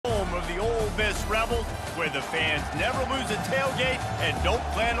Miss Rebels, where the fans never lose a tailgate and don't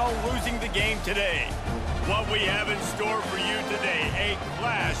plan on losing the game today. What we have in store for you today, a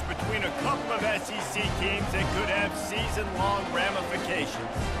clash between a couple of SEC teams that could have season-long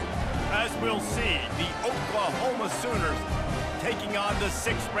ramifications. As we'll see, the Oklahoma Sooners taking on the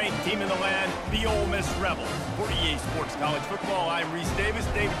 6th-ranked team in the land, the Ole Miss Rebels. For EA Sports College Football, I'm Reese Davis,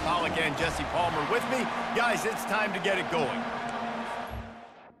 David Pollack, and Jesse Palmer with me. Guys, it's time to get it going.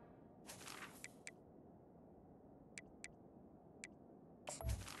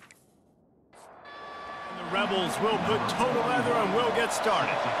 The Rebels will put total leather and we'll get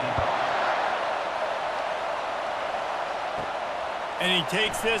started. And he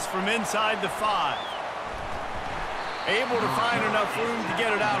takes this from inside the 5. Able to find enough room to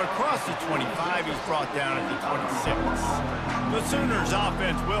get it out across the 25. He's brought down at the 26. The Sooners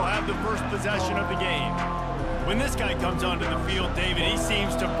offense will have the first possession of the game. When this guy comes onto the field, David, he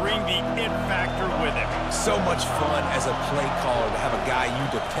seems to bring the it factor with him. So much fun as a play caller to have a guy you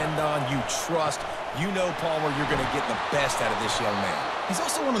depend on, you trust. You know, Palmer, you're going to get the best out of this young man. He's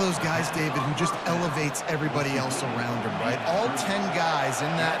also one of those guys, David, who just elevates everybody else around him, right? All 10 guys in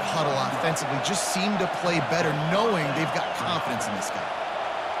that huddle offensively just seem to play better knowing they've got confidence in this guy.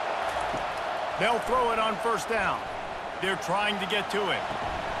 They'll throw it on first down. They're trying to get to it.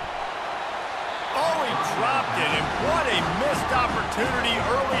 Oh, he dropped it, and what a missed opportunity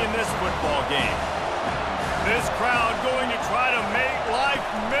early in this football game. This crowd going to try to make life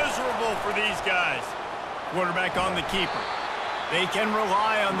miserable for these guys. Quarterback on the keeper. They can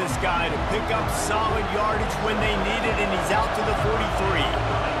rely on this guy to pick up solid yardage when they need it, and he's out to the 43.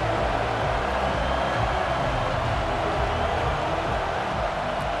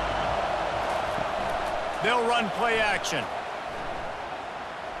 They'll run play action.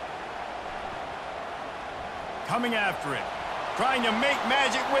 Coming after it. Trying to make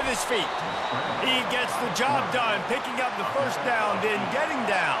magic with his feet. He gets the job done, picking up the first down, then getting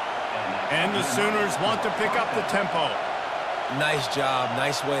down. And the Sooners want to pick up the tempo. Nice job,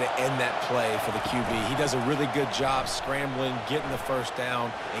 nice way to end that play for the QB. He does a really good job scrambling, getting the first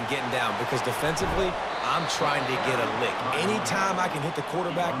down, and getting down. Because defensively, I'm trying to get a lick. Anytime I can hit the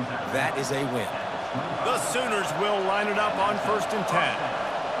quarterback, that is a win. The Sooners will line it up on 1st and 10.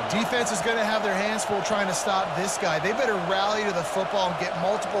 Defense is going to have their hands full trying to stop this guy. They better rally to the football and get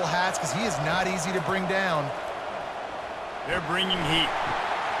multiple hats because he is not easy to bring down. They're bringing heat.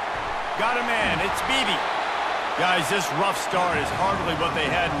 Got a man. It's Beebe. Guys, this rough start is hardly what they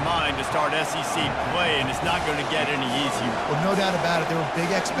had in mind to start SEC play, and it's not going to get any easier. Well, no doubt about it. There were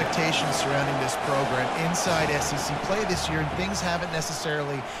big expectations surrounding this program inside SEC play this year, and things haven't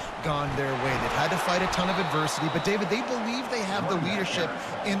necessarily gone their way. They've had to fight a ton of adversity, but David, they believe they have the leadership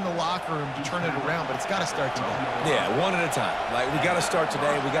in the locker room to turn it around, but it's got to start today. Yeah, one at a time. Like, we got to start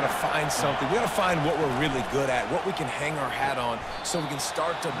today. We got to find something. We got to find what we're really good at, what we can hang our hat on, so we can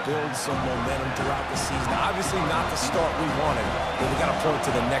start to build some momentum throughout the season. Obviously, not the start we wanted, but we got to point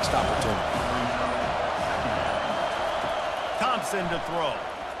to the next opportunity. Thompson to throw.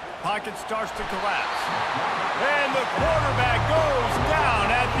 Pocket starts to collapse. And the quarterback goes down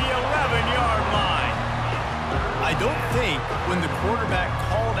at the 11-yard line. I don't think when the quarterback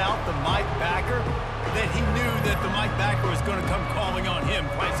called out the Mike backer that he knew that the Mike backer was going to come calling on him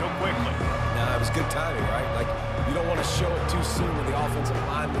quite so quickly. Nah, it was good timing, right? Like, you don't want to show it too soon when the offensive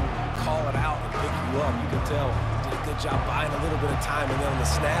lineman call it out and pick you up. You can tell did a good job buying a little bit of time, and then on the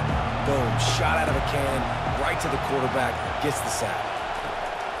snap, boom, shot out of a cannon, right to the quarterback, gets the sack.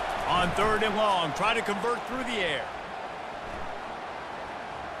 On 3rd and long, try to convert through the air.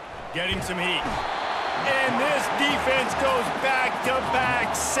 Getting some heat. And this defense goes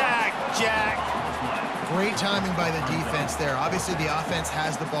back-to-back sack, Jack. Great timing by the defense there. Obviously, the offense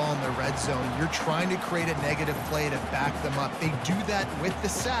has the ball in the red zone. You're trying to create a negative play to back them up. They do that with the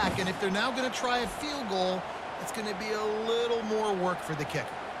sack, and if they're now going to try a field goal, it's going to be a little more work for the kicker.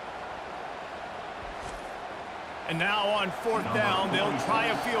 And now on 4th down, they'll try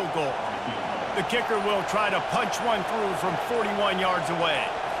a field goal. The kicker will try to punch one through from 41 yards away.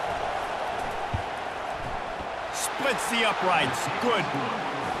 Splits the uprights. Good.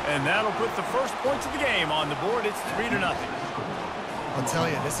 And that'll put the first points of the game on the board. It's 3-0. I'll tell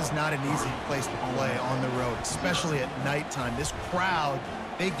you, this is not an easy place to play on the road, especially at nighttime. This crowd,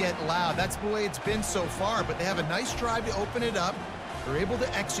 they get loud. That's the way it's been so far, but they have a nice drive to open it up. They're able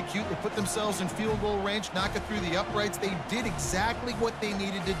to execute. They put themselves in field goal range, knock it through the uprights. They did exactly what they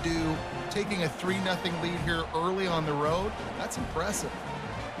needed to do, taking a 3-0 lead here early on the road. That's impressive.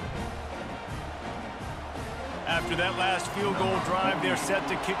 After that last field goal drive, they're set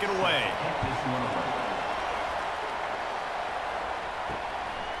to kick it away.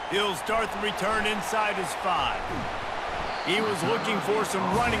 He'll start the return inside his 5. He was looking for some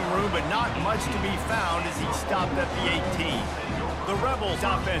running room, but not much to be found as he stopped at the 18. The Rebels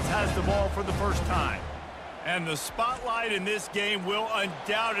offense has the ball for the first time. And the spotlight in this game will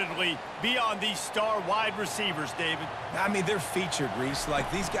undoubtedly be on these star wide receivers, David. I mean, they're featured, Reese.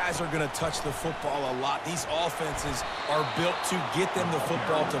 Like, these guys are going to touch the football a lot. These offenses are built to get them the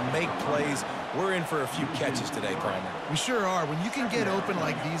football, to make plays. We're in for a few catches today, Palmer. We sure are. When you can get open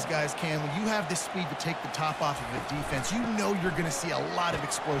like these guys can, when you have the speed to take the top off of the defense, you know you're going to see a lot of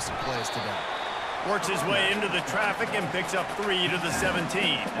explosive plays today. Works his way into the traffic and picks up 3 to the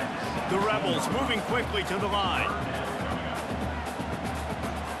 17. The Rebels moving quickly to the line.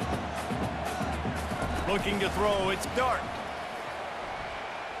 Looking to throw, it's Dart.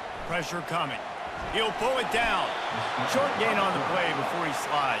 Pressure coming. He'll pull it down. Short gain on the play before he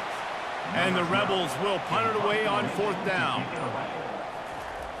slides. And the Rebels will punt it away on 4th down.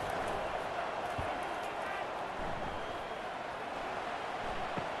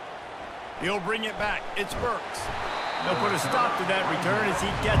 He'll bring it back. It's Burks. They'll put a stop to that return as he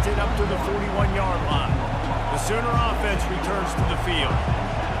gets it up to the 41-yard line. The Sooner offense returns to the field.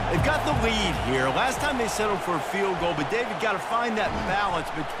 They've got the lead here. Last time they settled for a field goal, but David got to find that balance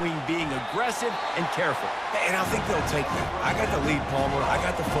between being aggressive and careful. And I think they'll take that. I got the lead, Palmer. I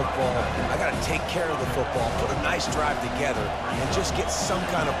got the football. I got to take care of the football, put a nice drive together, and just get some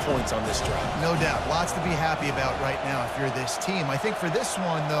kind of points on this drive. No doubt. Lots to be happy about right now if you're this team. I think for this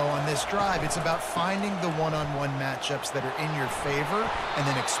one, though, on this drive, it's about finding the one-on-one matchups that are in your favor and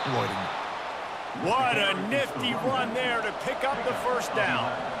then exploiting them. What a nifty run there to pick up the first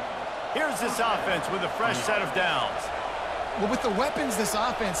down. Here's this offense with a fresh set of downs. Well, with the weapons this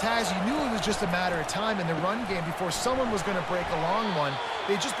offense has, you knew it was just a matter of time in the run game before someone was going to break a long one.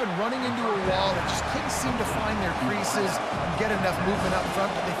 They'd just been running into a wall and just couldn't seem to find their creases and get enough movement up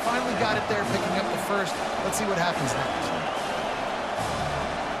front, but they finally got it there, picking up the first. Let's see what happens next.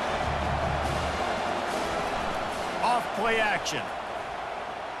 Off play action.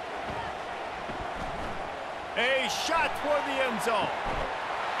 A shot toward the end zone.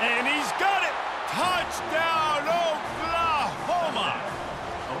 And he's got it! Touchdown, Oklahoma!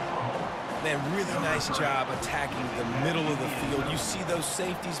 Man, really nice job attacking the middle of the field. You see those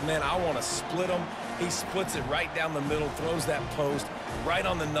safeties, man, I want to split them. He splits it right down the middle, throws that post, right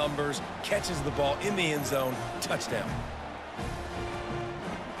on the numbers, catches the ball in the end zone, touchdown.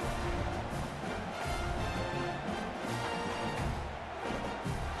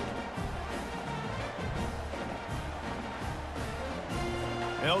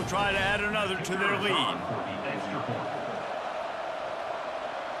 They'll try to add another to their lead.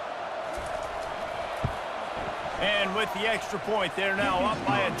 And with the extra point, they're now up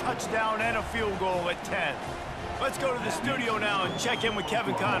by a touchdown and a field goal at 10. Let's go to the studio now and check in with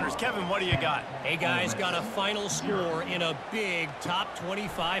Kevin Connors. Kevin, what do you got? Hey, guys, got a final score in a big top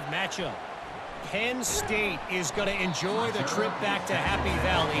 25 matchup. Penn State is going to enjoy the trip back to Happy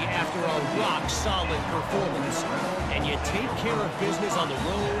Valley after a rock-solid performance. And you take care of business on the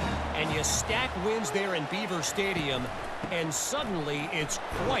road, and you stack wins there in Beaver Stadium, and suddenly it's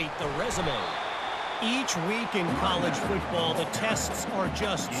quite the resume. Each week in college football, the tests are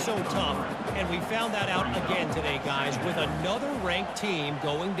just so tough, and we found that out again today, guys, with another ranked team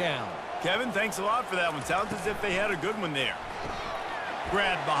going down. Kevin, thanks a lot for that one. Sounds as if they had a good one there.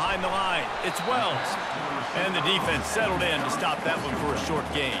 Grab behind the line. It's Wells. And the defense settled in to stop that one for a short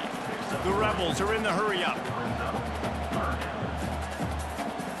gain. The Rebels are in the hurry-up.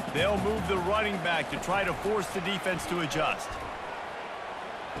 They'll move the running back to try to force the defense to adjust.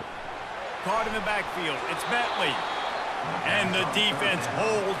 Caught in the backfield. It's Bentley. And the defense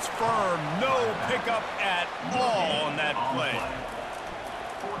holds firm. No pickup at all on that play.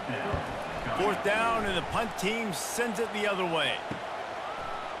 4th down, and the punt team sends it the other way.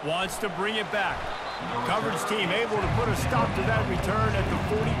 Wants to bring it back. Coverage team able to put a stop to that return at the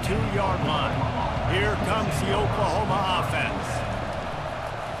 42-yard line. Here comes the Oklahoma offense.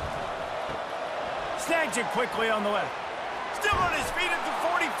 Snags it quickly on the left. Still on his feet at the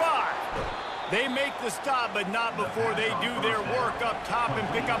 45. They make the stop, but not before they do their work up top and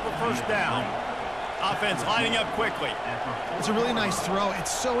pick up a first down. Offense lining up quickly. It's a really nice throw.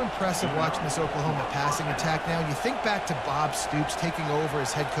 It's so impressive watching this Oklahoma passing attack now. You think back to Bob Stoops taking over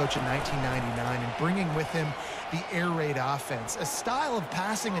as head coach in 1999 and bringing with him the air raid offense, a style of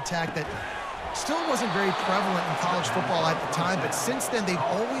passing attack that still wasn't very prevalent in college football at the time, but since then they've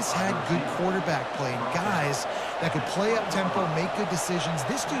always had good quarterback play and guys that could play up tempo, make good decisions.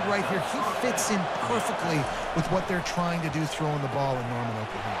 This dude right here, he fits in perfectly with what they're trying to do throwing the ball in Norman,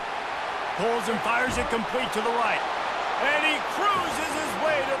 Oklahoma. Pulls and fires it complete to the right. And he cruises his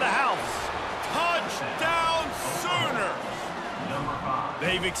way to the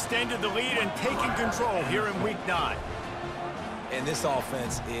They've extended the lead and taken control here in Week 9. And this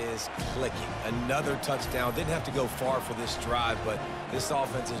offense is clicking. Another touchdown. Didn't have to go far for this drive, but this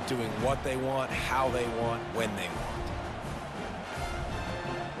offense is doing what they want, how they want, when they want.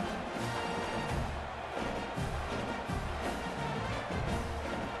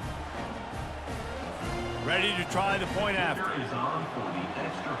 Ready to try the point after. Is on for the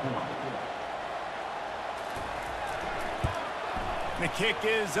extra point. The kick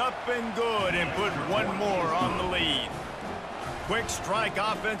is up and good and put one more on the lead. Quick strike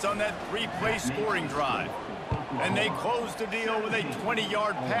offense on that three-play scoring drive. And they close the deal with a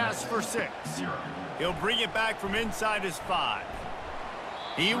 20-yard pass for 6. He'll bring it back from inside his 5.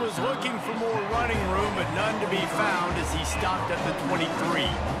 He was looking for more running room, but none to be found as he stopped at the 23.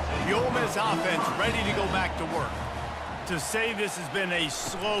 The Ole Miss offense ready to go back to work. To say this has been a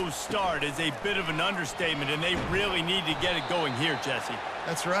slow start is a bit of an understatement, and they really need to get it going here, Jesse.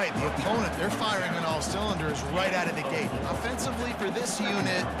 That's right. The opponent, they're firing on all cylinders right out of the gate. Offensively, for this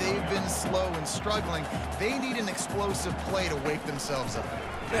unit, they've been slow and struggling. They need an explosive play to wake themselves up.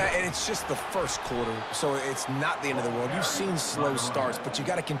 Yeah, and it's just the first quarter, so it's not the end of the world. You've seen slow starts, but you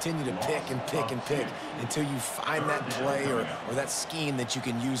got to continue to pick and pick and pick until you find that play or that scheme that you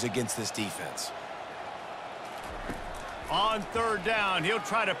can use against this defense. On third down, he'll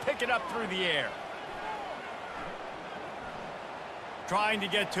try to pick it up through the air. Trying to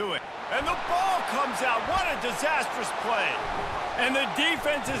get to it. And the ball comes out. What a disastrous play. And the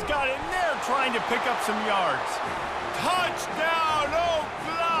defense has got it in there trying to pick up some yards. Touchdown,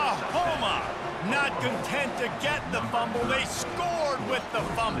 Oklahoma! Not content to get the fumble, they scored with the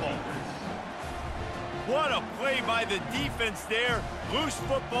fumble. What a play by the defense there. Loose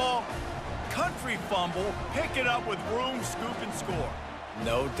football, country fumble, pick it up with room, scoop, and score.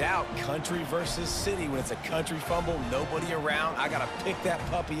 No doubt, country versus city. When it's a country fumble, nobody around. I got to pick that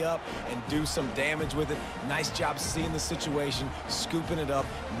puppy up and do some damage with it. Nice job seeing the situation, scooping it up,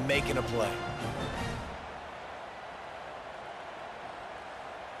 making a play.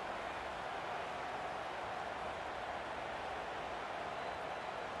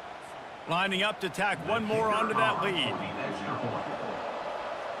 Lining up to tack one more onto that lead.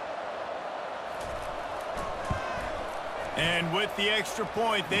 And with the extra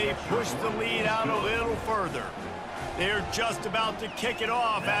point, they push the lead out a little further. They're just about to kick it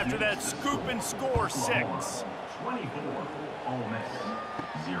off after that scoop and score 6. 24, Ole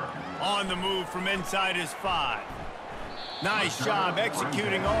Miss, 0. On the move from inside his 5. Nice job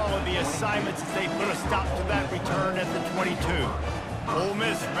executing all of the assignments as they put a stop to that return at the 22. Ole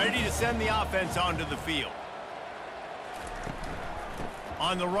Miss ready to send the offense onto the field.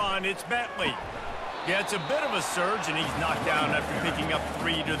 On the run, it's Bentley. Gets a bit of a surge, and he's knocked down after picking up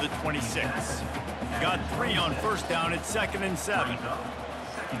 3 to the 26. Got 3 on first down. It's 2nd and 7.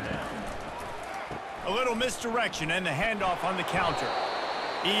 A little misdirection and the handoff on the counter.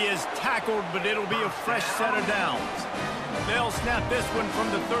 He is tackled, but it'll be a fresh set of downs. They'll snap this one from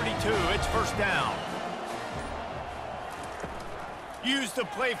the 32. It's first down. Use the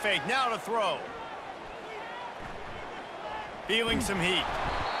play fake. Now to throw. Feeling some heat.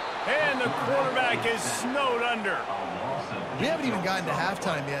 And the quarterback is snowed under. We haven't even gotten to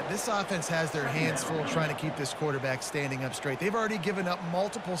halftime yet. This offense has their hands full trying to keep this quarterback standing up straight. They've already given up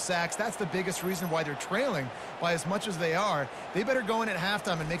multiple sacks. That's the biggest reason why they're trailing by as much as they are. They better go in at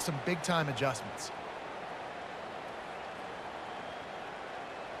halftime and make some big-time adjustments.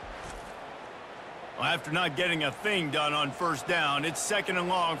 Well, after not getting a thing done on first down, it's 2nd and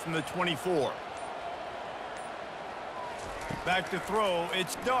long from the 24. Back to throw,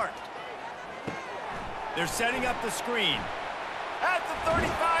 it's Dart. They're setting up the screen. At the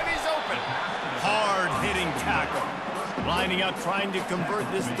 35, he's open. Hard-hitting tackle. Lining up, trying to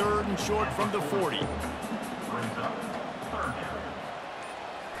convert this 3rd and short from the 40.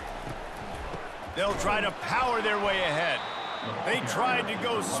 They'll try to power their way ahead. They tried to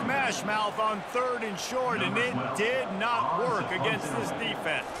go smash mouth on 3rd and short, and it did not work against this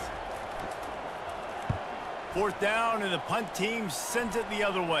defense. 4th down, and the punt team sends it the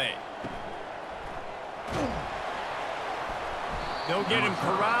other way. They'll get him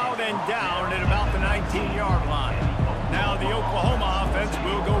corralled and down at about the 19-yard line. Now the Oklahoma offense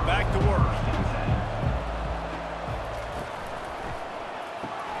will go back to work.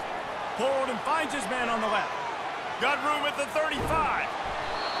 Pulled and finds his man on the left. Got room at the 35.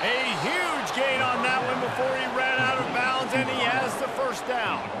 A huge gain on that one before he ran out of bounds, and he has the first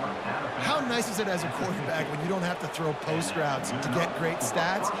down. How nice is it as a quarterback when you don't have to throw post routes to get great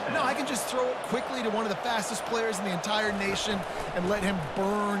stats? No, I can just throw it quickly to one of the fastest players in the entire nation and let him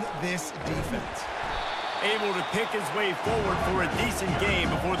burn this defense. able to pick his way forward for a decent game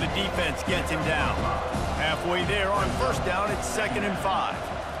before the defense gets him down. Halfway there on first down, it's 2nd and 5.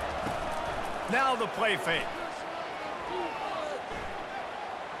 Now the play fake.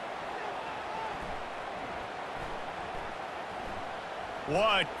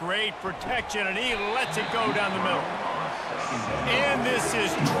 What great protection, and he lets it go down the middle. And this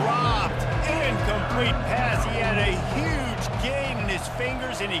is dropped. Incomplete pass. He had a huge gain in his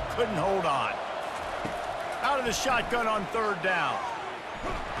fingers, and he couldn't hold on. Out of the shotgun on 3rd down.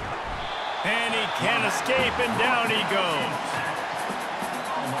 And he can't escape, and down he goes.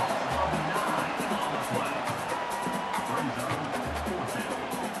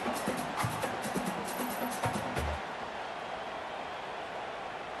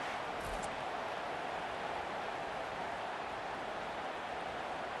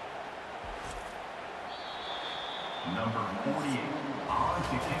 Number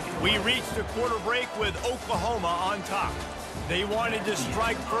 48. We reached the quarter break with Oklahoma on top. They wanted to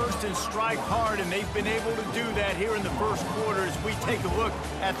strike first and strike hard, and they've been able to do that here in the first quarter as we take a look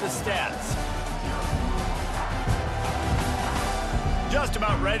at the stats. Just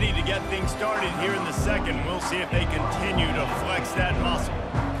about ready to get things started here in the second. We'll see if they continue to flex that muscle.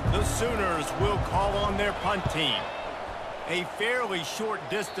 The Sooners will call on their punt team. A fairly short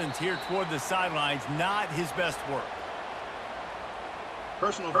distance here toward the sidelines, not his best work.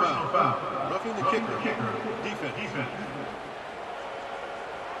 Personal foul. Roughing the kicker. Defense.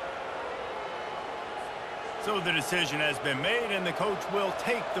 So the decision has been made, and the coach will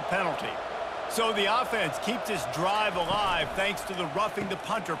take the penalty. So the offense keeps this drive alive thanks to the roughing the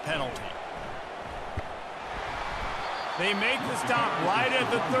punter penalty. They make the stop right at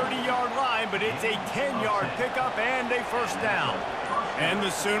the 30-yard line, but it's a 10-yard pickup and a first down. And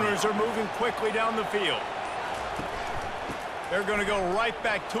the Sooners are moving quickly down the field. They're going to go right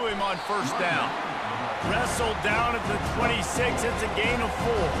back to him on first down. Wrestled down at the 26. It's a gain of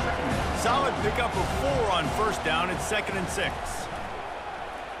 4. Solid pickup of 4 on first down. It's 2nd and 6.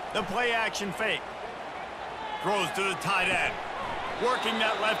 The play action fake. Throws to the tight end. Working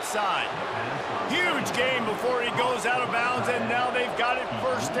that left side. Huge gain before he goes out of bounds, and now they've got it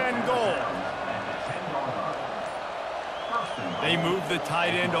 1st and goal. They move the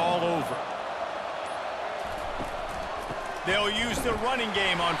tight end all over. They'll use the running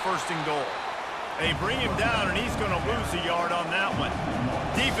game on 1st and goal. They bring him down, and he's going to lose a yard on that one.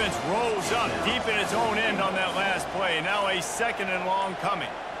 Defense rolls up deep in its own end on that last play. Now a 2nd and long coming.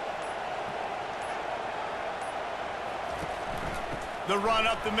 The run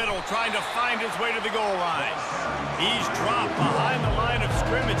up the middle, trying to find his way to the goal line. He's dropped behind the line of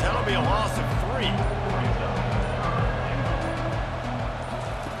scrimmage. That'll be a loss of 3.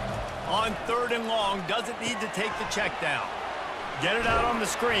 On 3rd and long, doesn't need to take the check down. Get it out on the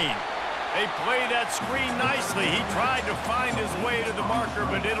screen. They play that screen nicely. He tried to find his way to the marker,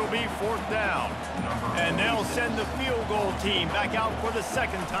 but it'll be 4th down. And they'll send the field goal team back out for the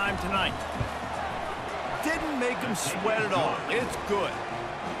 2nd time tonight. Didn't make him sweat at all. It's good.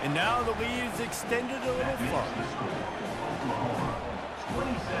 And now the lead is extended a little further.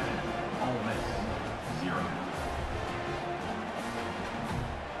 27. Ole Miss 0.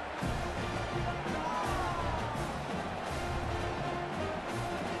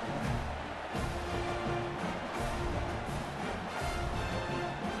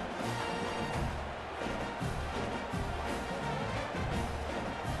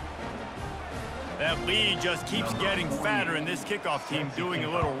 That lead just keeps getting fatter, and this kickoff team doing a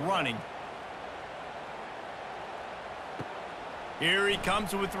little running. Here he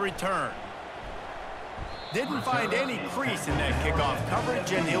comes with the return. Didn't find any crease in that kickoff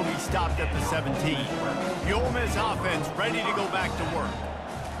coverage, and he'll be stopped at the 17. The Ole Miss offense ready to go back to work.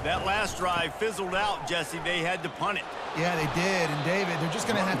 That last drive fizzled out, Jesse. They had to punt it. Yeah, they did. And, David, they're just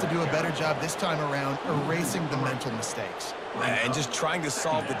going to have to do a better job this time around erasing the mental mistakes. And just trying to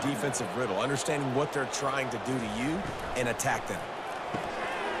solve the defensive riddle, understanding what they're trying to do to you and attack them.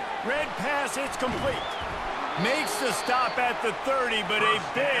 Red pass, it's complete. Makes the stop at the 30, but a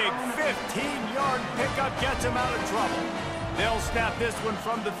big 15-yard pickup gets him out of trouble. They'll snap this one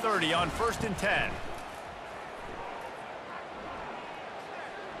from the 30 on 1st and 10.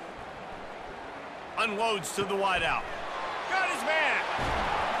 Unloads to the wideout. Got his man.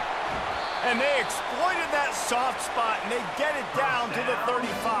 And they exploited that soft spot, and they get it down to the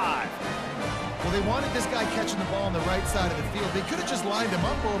 35. Well, they wanted this guy catching the ball on the right side of the field. They could have just lined him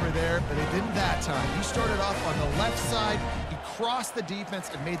up over there, but they didn't that time. He started off on the left side. He crossed the defense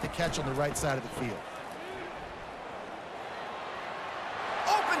and made the catch on the right side of the field.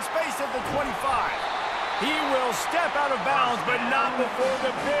 Open space at the 25. He will step out of bounds, but not before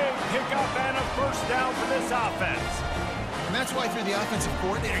the big pickup and a first down for this offense. And that's why if you're the offensive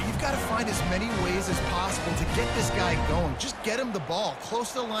coordinator, you've got to find as many ways as possible to get this guy going. Just get him the ball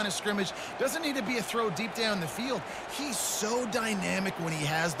close to the line of scrimmage. Doesn't need to be a throw deep down the field. He's so dynamic when he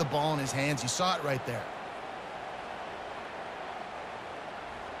has the ball in his hands. You saw it right there.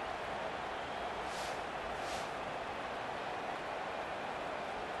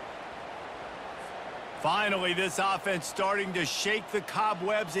 Finally, this offense starting to shake the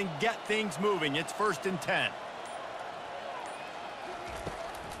cobwebs and get things moving. It's 1st and 10.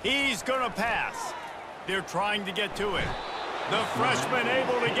 He's going to pass. They're trying to get to it. The freshman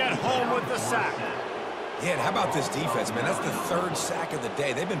able to get home with the sack. Yeah, and how about this defense, man? That's the 3rd sack of the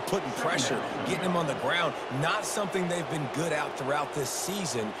day. They've been putting pressure, getting him on the ground. Not something they've been good at throughout this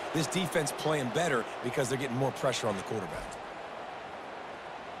season. This defense playing better because they're getting more pressure on the quarterback.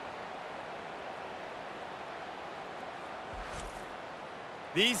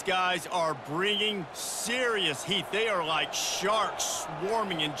 These guys are bringing serious heat. They are like sharks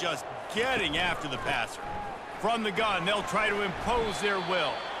swarming and just getting after the passer. From the gun, they'll try to impose their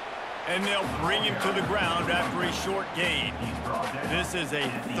will. And they'll bring him to the ground after a short gain. This is a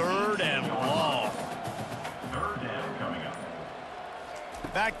 3rd and long. 3rd down coming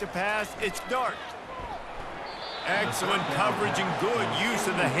up. Back to pass, it's Dart. Excellent coverage and good use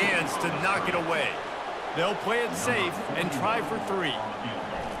of the hands to knock it away. They'll play it safe and try for 3.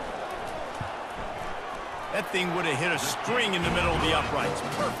 That thing would have hit a string in the middle of the uprights.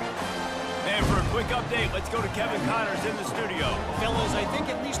 Perfect. And for a quick update, let's go to Kevin Connors in the studio. Fellas, I think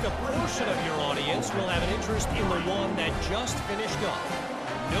at least a portion of your audience will have an interest in the one that just finished up.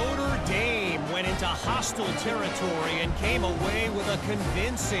 Notre Dame went into hostile territory and came away with a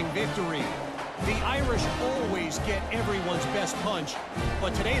convincing victory. The Irish always get everyone's best punch,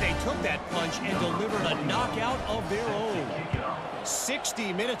 but today they took that punch and delivered a knockout of their own.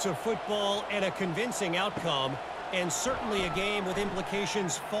 60 minutes of football and a convincing outcome, and certainly a game with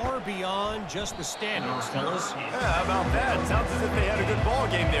implications far beyond just the standings, fellas. Yeah, how about that? Sounds as if they had a good ball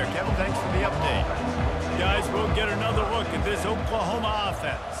game there, Kevin. Thanks for the update. Guys, we'll get another look at this Oklahoma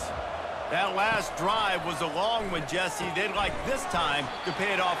offense. That last drive was a long one, Jesse. They'd like this time to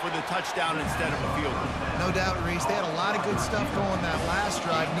pay it off with a touchdown instead of a field goal. No doubt, Reese. They had a lot of good stuff going that last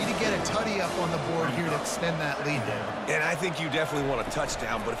drive. Need to get a tutty up on the board here to extend that lead, David. And I think you definitely want a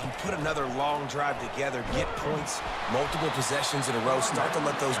touchdown, but if you put another long drive together, get points, multiple possessions in a row, start to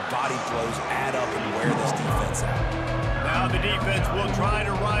let those body blows add up and wear this defense out. Now the defense will try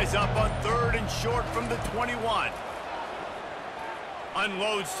to rise up on 3rd and short from the 21.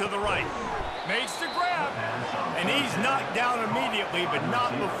 Unloads to the right. Makes the grab. And he's knocked down immediately, but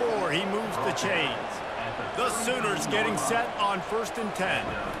not before he moves the chains. The Sooners getting set on 1st and 10.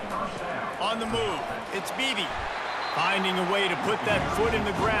 On the move, it's Beebe. Finding a way to put that foot in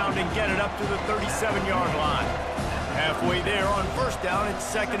the ground and get it up to the 37-yard line. Halfway there on 1st down, it's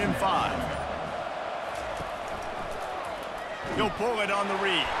 2nd and 5. He'll pull it on the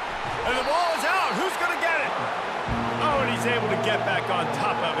read. And the ball is out. Who's going to get it? Oh, and he's able to get back on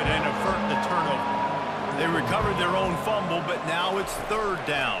top of it and avert the turnover. They recovered their own fumble, but now it's 3rd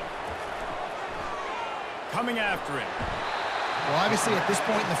down. Coming after it. Well, obviously, at this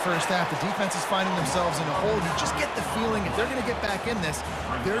point in the first half, the defense is finding themselves in a hole. You just get the feeling if they're going to get back in this,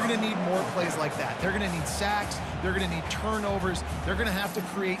 they're going to need more plays like that. They're going to need sacks. They're going to need turnovers. They're going to have to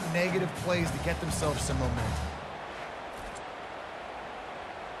create negative plays to get themselves some momentum.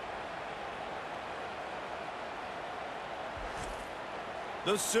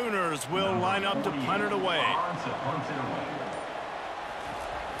 The Sooners will line up to punt it away.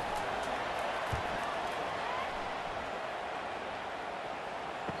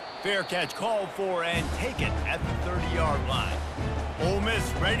 Fair catch called for and taken at the 30-yard line. Ole Miss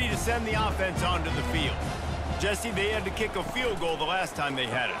ready to send the offense onto the field. Jesse, they had to kick a field goal the last time they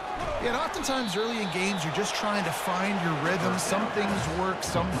had it. Yeah, and oftentimes early in games, you're just trying to find your rhythm. Some things work,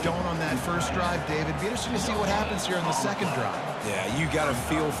 some don't on that first drive, David. Be interesting to see what happens here on the second drive. Yeah, you got a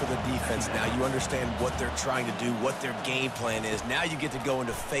feel for the defense now. You understand what they're trying to do, what their game plan is. Now you get to go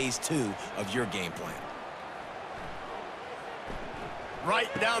into phase 2 of your game plan.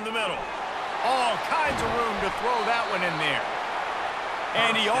 Right down the middle. All kinds of room to throw that one in there.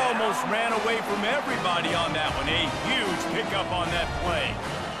 And he almost ran away from everybody on that one. A huge pickup on that play.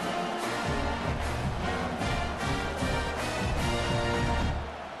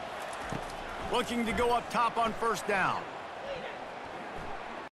 Looking to go up top on 1st down.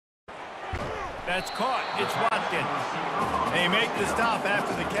 That's caught. It's Watkins. They make the stop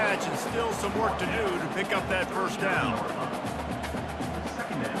after the catch and still some work to do to pick up that 1st down.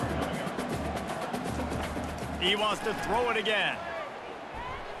 He wants to throw it again.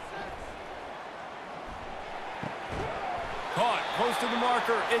 Caught close to the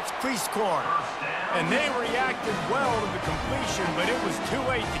marker. It's crease corner. And they reacted well to the completion, but it was too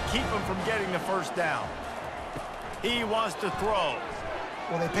late to keep him from getting the first down. He wants to throw.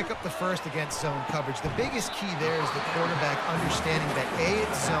 Well, they pick up the first against zone coverage. The biggest key there is the quarterback understanding that A,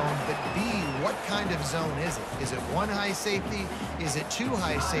 it's zone, but B, what kind of zone is it? Is it one high safety? Is it two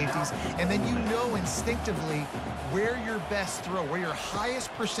high safeties? And then you know instinctively where your best throw, where your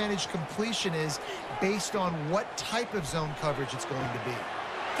highest percentage completion is based on what type of zone coverage it's going to be.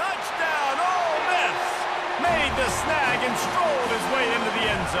 Touchdown, Ole Miss! Made the snag and strolled his way into the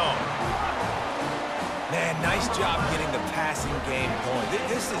end zone. Man, nice job getting the passing game going.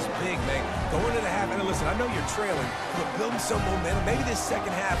 This is big, man. Going into the half, and listen, I know you're trailing, but building some momentum. Maybe this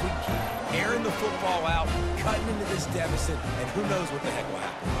second half we keep airing the football out, cutting into this deficit, and who knows what the heck will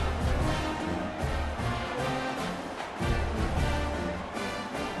happen.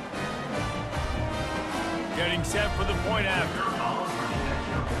 Getting set for the point after.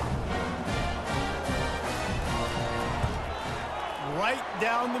 Right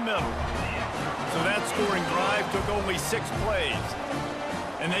down the middle. So that scoring drive took only 6 plays.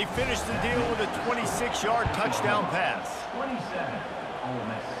 And they finished the deal with a 26-yard touchdown pass. 27, Ole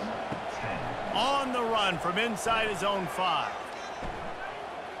Miss, 10. On the run from inside his own 5.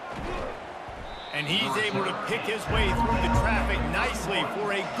 And he's able to pick his way through the traffic nicely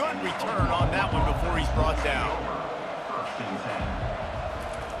for a good return on that one before he's brought down.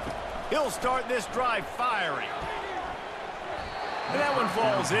 He'll start this drive firing. And that one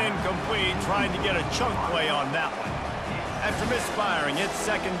falls incomplete, trying to get a chunk play on that one. After misfiring, it's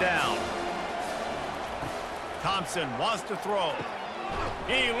second down. Thompson wants to throw.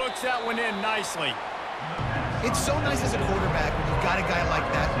 He looks that one in nicely. It's so nice as a quarterback when you've got a guy like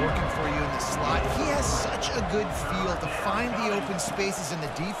that working for you in the slot. He has such a good feel to find the open spaces in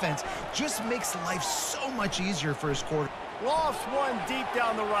the defense. Just makes life so much easier for his quarterback. Lofts one deep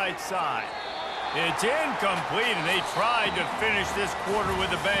down the right side. It's incomplete, and they tried to finish this quarter with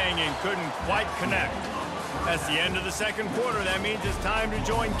a bang and couldn't quite connect. That's the end of the second quarter. That means it's time to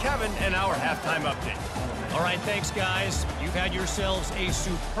join Kevin in our halftime update. All right, thanks, guys. You've had yourselves a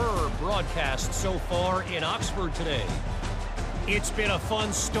superb broadcast so far in Oxford today. It's been a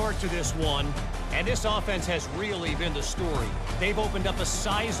fun start to this one, and this offense has really been the story. They've opened up a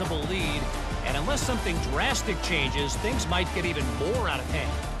sizable lead, and unless something drastic changes, things might get even more out of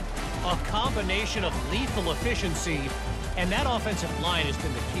hand. A combination of lethal efficiency, and that offensive line has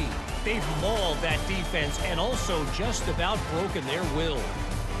been the key. They've mauled that defense and also just about broken their will.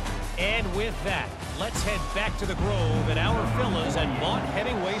 And with that, let's head back to the Grove at our Villas at Vaught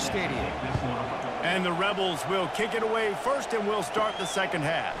Hemingway Stadium. And the Rebels will kick it away first, and we'll start the second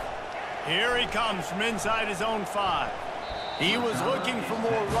half. Here he comes from inside his own 5. He was looking for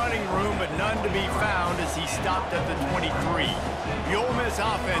more running room, but none to be found as he stopped at the 23. The Ole Miss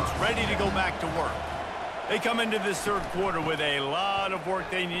offense ready to go back to work. They come into this third quarter with a lot of work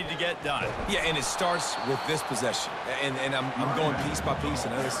they need to get done. Yeah, and it starts with this possession. And I'm going piece by piece. I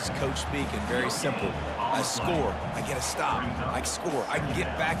know this is coach speak and very simple. I score. I get a stop. I score. I can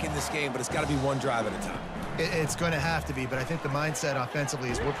get back in this game, but it's got to be one drive at a time. It's going to have to be, but I think the mindset offensively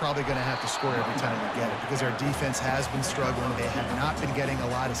is we're probably going to have to score every time we get it because our defense has been struggling. They have not been getting a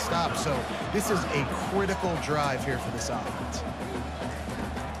lot of stops. So this is a critical drive here for this offense.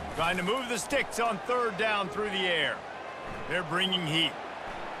 Trying to move the sticks on third down through the air. They're bringing heat.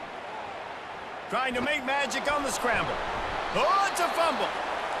 Trying to make magic on the scramble. Oh, it's a fumble.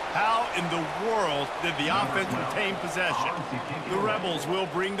 How in the world did the offense retain possession? The Rebels will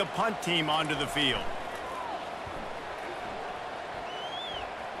bring the punt team onto the field.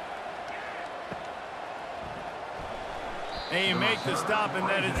 They make the stop, and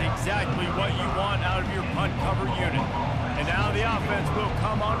that is exactly what you want out of your punt cover unit. And now the offense will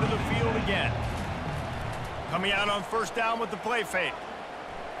come onto the field again. Coming out on first down with the play fake.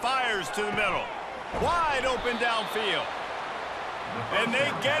 Fires to the middle. Wide open downfield. And they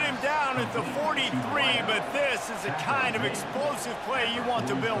get him down at the 43, but this is the kind of explosive play you want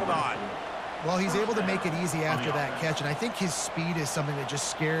to build on. Well, he's able to make it easy after that catch, and I think his speed is something that just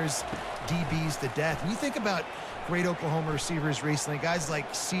scares DBs to death. When you think about great Oklahoma receivers recently, guys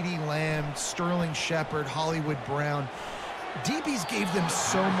like CeeDee Lamb, Sterling Shepard, Hollywood Brown, DBs gave them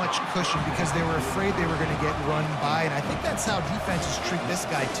so much cushion because they were afraid they were going to get run by, and I think that's how defenses treat this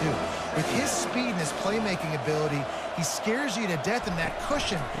guy too. With his speed and his playmaking ability, he scares you to death, and that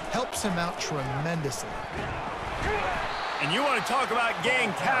cushion helps him out tremendously. And you want to talk about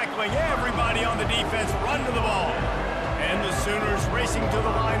gang tackling, everybody on the defense run to the ball. And the Sooners racing to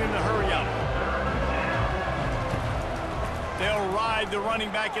the line in the hurry up. They'll ride the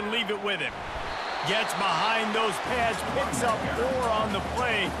running back and leave it with him. Gets behind those pads, picks up 4 on the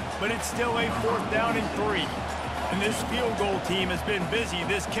play, but it's still a 4th down and 3. And this field goal team has been busy.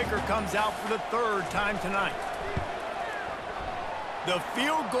 This kicker comes out for the 3rd time tonight. The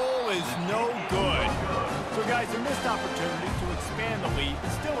field goal is no good. So, guys, a missed opportunity to expand the lead.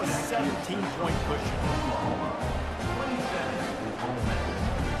 Still a 17-point cushion.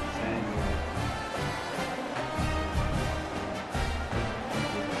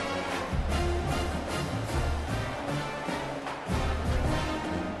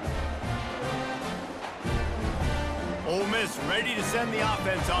 Ole Miss ready to send the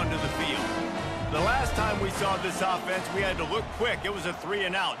offense onto the field. The last time we saw this offense, we had to look quick. It was a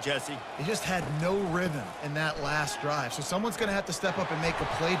 3-and-out, Jesse. They just had no rhythm in that last drive. So someone's going to have to step up and make a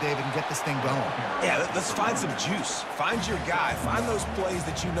play, David, and get this thing going. Yeah, let's find some juice. Find your guy. Find those plays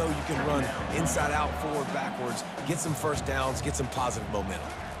that you know you can run inside out, forward, backwards. Get some first downs. Get some positive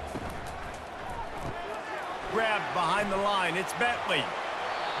momentum. Grabbed behind the line. It's Bentley.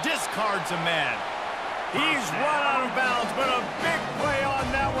 Discards a man. He's run out of bounds, but a big play on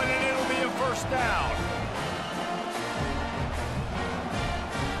that one, and it'll be a 1st down.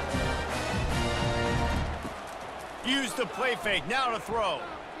 Use the play fake, now to throw.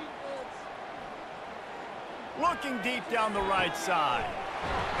 Looking deep down the right side.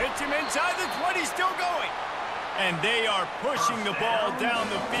 Hits him inside the 20, still going. And they are pushing the ball down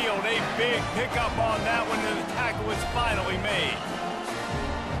the field. A big pickup on that one, and the tackle is finally made.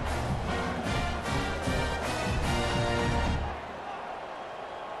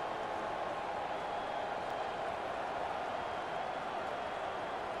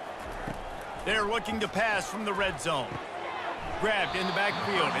 They're looking to pass from the red zone. Grabbed in the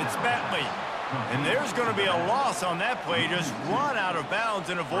backfield. It's Bentley. And there's going to be a loss on that play. Just run out of bounds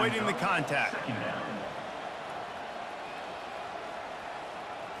and avoiding the contact.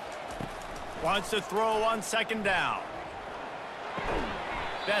 Wants to throw on 2nd down.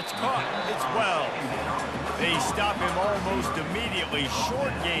 That's caught. It's Wells. They stop him almost immediately.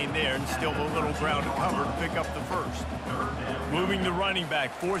 Short gain there, and still a little ground to cover to pick up the 1st. Moving the running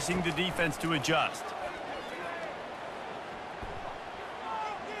back, forcing the defense to adjust.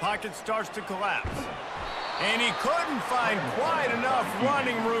 Pocket starts to collapse. And he couldn't find quite enough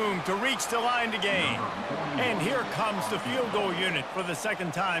running room to reach the line to gain. And here comes the field goal unit for the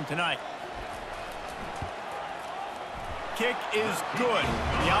 2nd time tonight. Kick is good.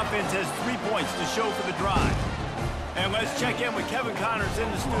 The offense has 3 points to show for the drive. And let's check in with Kevin Connors in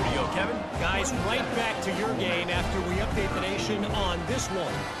the studio. Kevin? Guys, right back to your game after we update the nation on this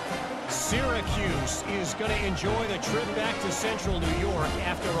one. Syracuse is going to enjoy the trip back to Central New York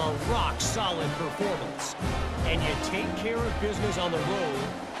after a rock-solid performance. And you take care of business on the road,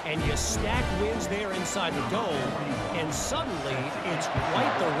 and you stack wins there inside the dome, and suddenly it's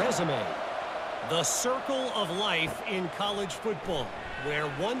quite the resume. The circle of life in college football, where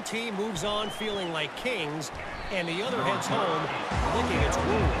one team moves on feeling like kings, and the other heads home licking its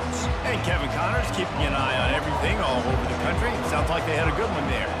wounds. And Kevin Connors keeping an eye on everything all over the country. Sounds like they had a good one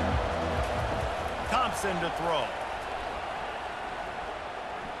there. Thompson to throw.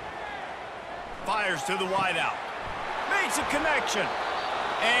 Fires to the wideout. Makes a connection.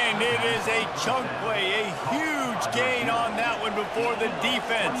 And it is a chunk play, a huge gain on that one before the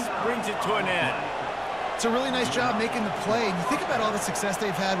defense brings it to an end. It's a really nice job making the play. And you think about all the success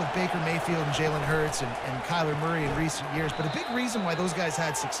they've had with Baker Mayfield and Jalen Hurts and Kyler Murray in recent years. But a big reason why those guys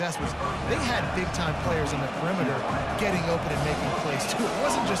had success was they had big-time players on the perimeter getting open and making plays, too. It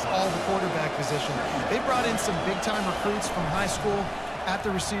wasn't just all the quarterback position. They brought in some big-time recruits from high school at the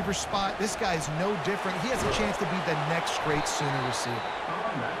receiver spot. This guy's no different. He has a chance to be the next great Sooner receiver.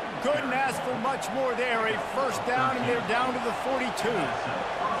 Couldn't ask for much more there. A 1st down, and they're down to the 42.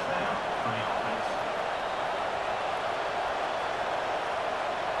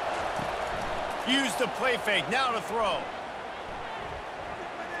 Use the play fake, now to throw.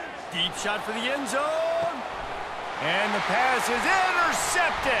 Deep shot for the end zone. And the pass is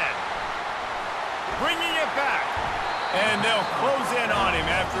intercepted. Bringing it back. And they'll close in on him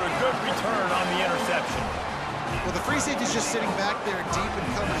after a good return on the interception. Well, the free safety's just sitting back there deep in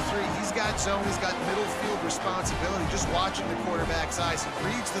cover 3. He's got zone, he's got middle field responsibility. Just watching the quarterback's eyes. He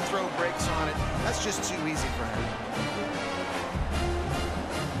reads the throw, breaks on it. That's just too easy for him.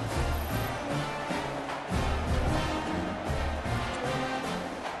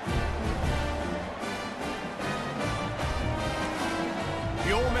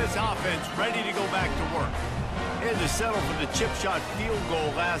 The Ole Miss offense ready to go back to work. They had to settle for the chip shot field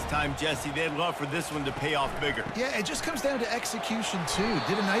goal last time, Jesse. They'd love for this one to pay off bigger. Yeah, it just comes down to execution, too.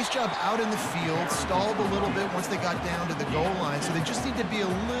 Did a nice job out in the field, stalled a little bit once they got down to the goal line, so they just need to be a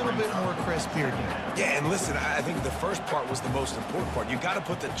little bit more crisp here. Yeah, and listen, I think the first part was the most important part. You got to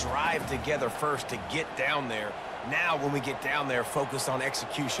put the drive together first to get down there. Now, when we get down there, focus on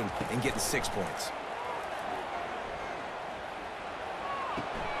execution and getting 6 points.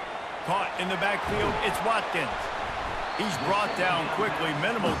 Caught in the backfield, it's Watkins. He's brought down quickly.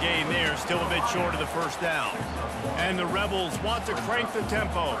 Minimal gain there, still a bit short of the first down. And the Rebels want to crank the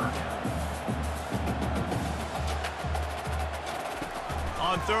tempo.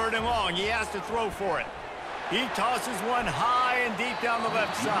 On 3rd and long, he has to throw for it. He tosses one high and deep down the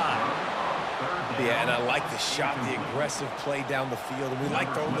left side. Yeah, and I like the shot, the aggressive play down the field. And we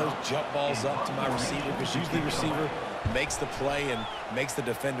like throwing those jump balls up to my receiver because usually the receiver makes the play and makes the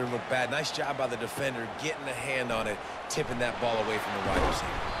defender look bad. Nice job by the defender getting a hand on it, tipping that ball away from the wide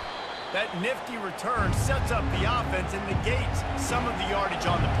receiver. That nifty return sets up the offense and negates some of the yardage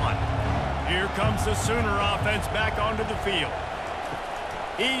on the punt. Here comes the Sooner offense back onto the field.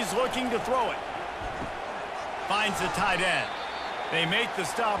 He's looking to throw it. Finds the tight end. They make the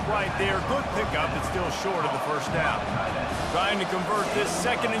stop right there. Good pickup, but still short of the first down. Trying to convert this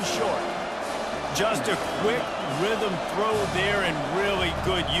 2nd and short. Just a quick rhythm throw there and really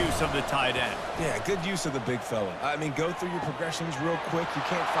good use of the tight end. Yeah, good use of the big fella. I mean, go through your progressions real quick. You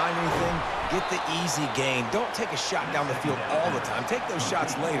can't find anything. Get the easy gain. Don't take a shot down the field all the time. Take those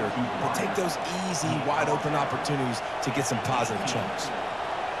shots later, but take those easy, wide-open opportunities to get some positive chunks.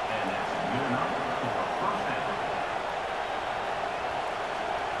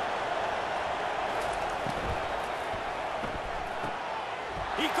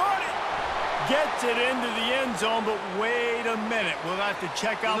 Gets it into the end zone, but wait a minute. We'll have to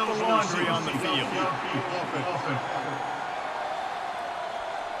check out the laundry on the field.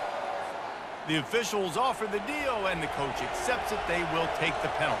 The officials offer the deal, and the coach accepts it. They will take the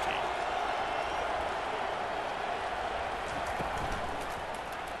penalty.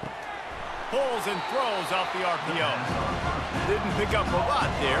 Pulls and throws off the RPO. Didn't pick up a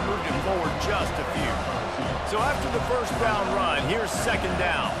lot there. Moved it forward just a few. So after the first down run, here's 2nd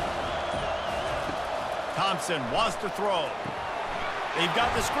down. Thompson wants to throw. They've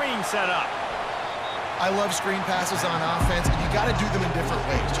got the screen set up. I love screen passes on offense, and you got to do them in different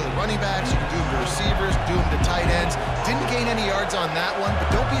ways. To the running backs, you can do them to receivers, do them to tight ends. Didn't gain any yards on that one,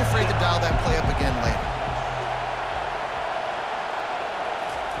 but don't be afraid to dial that play up again later.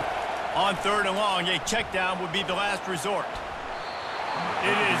 On 3rd and long, a check down would be the last resort.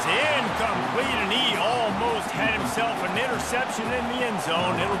 It is incomplete, and he almost had himself an interception in the end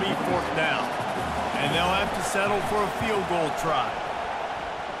zone. It'll be 4th down. And they'll have to settle for a field goal try.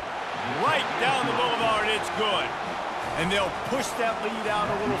 Right down the boulevard, it's good. And they'll push that lead out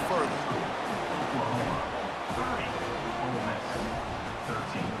a little further.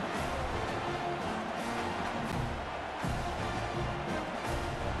 13.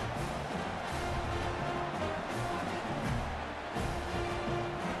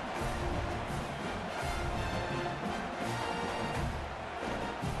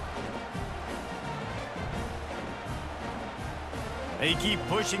 They keep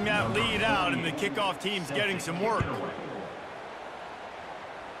pushing that lead out, and the kickoff team's getting some work.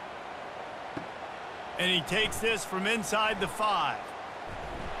 And he takes this from inside the 5.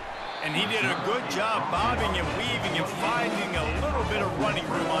 And he did a good job bobbing and weaving and finding a little bit of running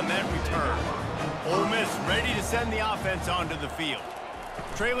room on that return. Ole Miss ready to send the offense onto the field.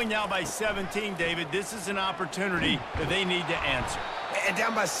 Trailing now by 17, David. This is an opportunity that they need to answer. And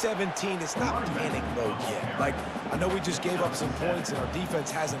down by 17, it's not panic mode yet. Like, I know we just gave up some points and our defense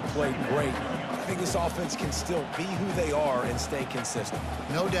hasn't played great. I think this offense can still be who they are and stay consistent.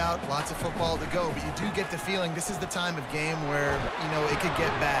 No doubt, lots of football to go, but you do get the feeling this is the time of game where, you know, it could get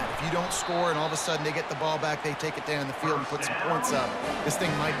bad. If you don't score and all of a sudden they get the ball back, they take it down the field and put some points up, this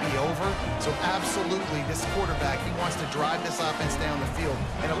thing might be over. So absolutely, this quarterback, he wants to drive this offense down the field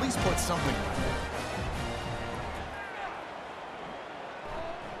and at least put something on it.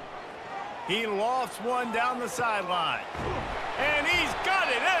 He lofts one down the sideline. And he's got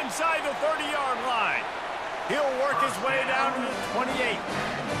it inside the 30-yard line. He'll work his way down to the 28.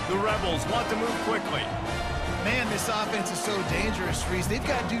 The Rebels want to move quickly. Man, this offense is so dangerous, Reese. They've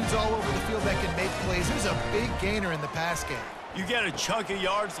got dudes all over the field that can make plays. There's a big gainer in the pass game. You get a chunk of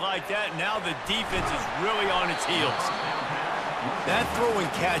yards like that, now the defense is really on its heels. That throw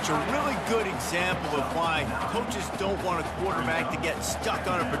and catch, a really good example of why coaches don't want a quarterback to get stuck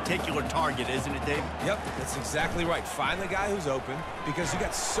on a particular target, isn't it, Dave? Yep, that's exactly right. Find the guy who's open, because you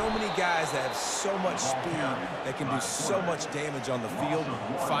got so many guys that have so much speed that can do so much damage on the field.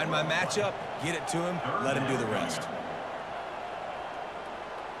 Find my matchup, get it to him, let him do the rest.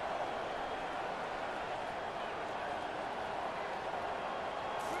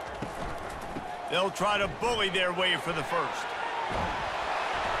 They'll try to bully their way for the first.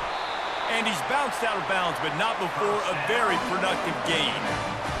 And he's bounced out of bounds, but not before a very productive gain.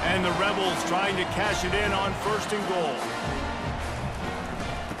 And the Rebels trying to cash it in on 1st and goal.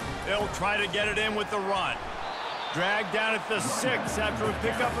 They'll try to get it in with the run. Dragged down at the 6 after a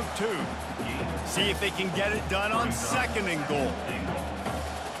pickup of 2. See if they can get it done on 2nd and goal.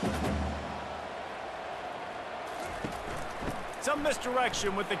 Some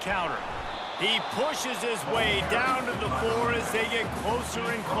misdirection with the counter. He pushes his way down to the 4 as they get closer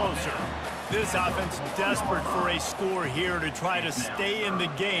and closer. This offense desperate for a score here to try to stay in the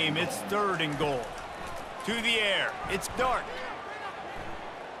game. It's 3rd and goal. To the air. It's Dark.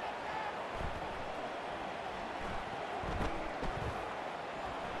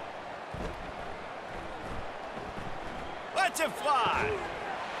 Lets it fly.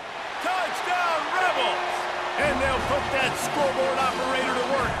 Touchdown, Rebels! And they'll put that scoreboard operator to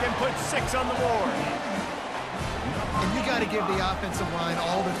work and put 6 on the board. And you got to give the offensive line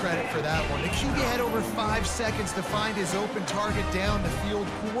all the credit for that one. The QB had over 5 seconds to find his open target down the field.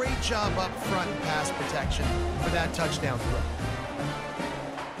 Great job up front in pass protection for that touchdown throw.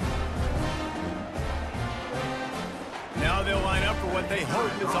 Now they'll line up for what they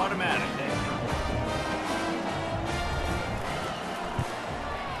hope is automatic.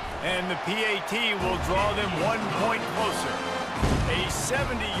 And the PAT will draw them 1 point closer. A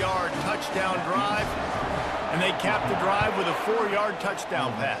 70-yard touchdown drive, and they cap the drive with a 4-yard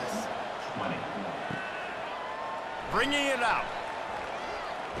touchdown pass. Bringing it out.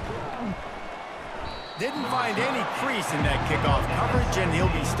 Didn't find any crease in that kickoff coverage, and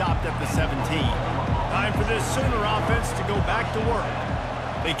he'll be stopped at the 17. Time for this Sooner offense to go back to work.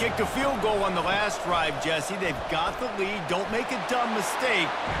 They kicked a field goal on the last drive, Jesse. They've got the lead. Don't make a dumb mistake,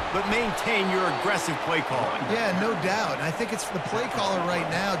 but maintain your aggressive play calling. Yeah, no doubt. And I think it's the play caller right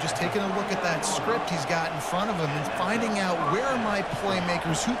now just taking a look at that script he's got in front of him and finding out where are my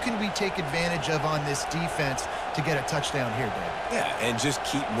playmakers, who can we take advantage of on this defense to get a touchdown here, Dave. Yeah, and just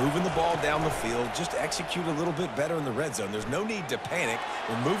keep moving the ball down the field. Just execute a little bit better in the red zone. There's no need to panic.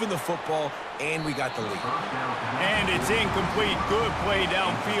 We're moving the football, and we got the lead. And it's incomplete. Good play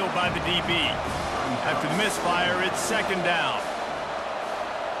downfield by the DB. After the misfire, it's 2nd down.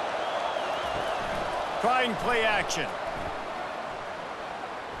 Trying play action.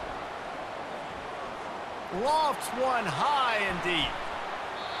 Lofts one high and deep.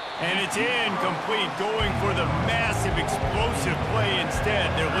 And it's incomplete, going for the massive explosive play instead.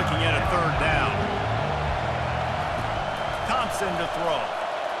 They're looking at a 3rd down. Thompson to throw.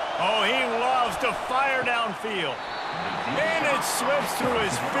 Oh, he loves to fire downfield. And it slips through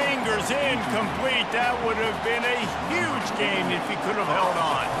his fingers, incomplete. That would have been a huge gain if he could have held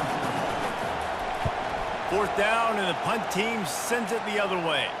on. 4th down, and the punt team sends it the other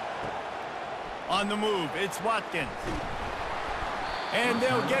way. On the move, it's Watkins. And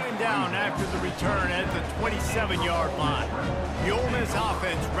they'll get him down after the return at the 27-yard line. The Ole Miss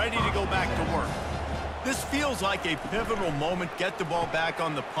offense ready to go back to work. This feels like a pivotal moment. Get the ball back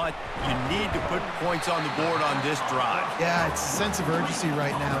on the punt. You need to put points on the board on this drive. Yeah, it's a sense of urgency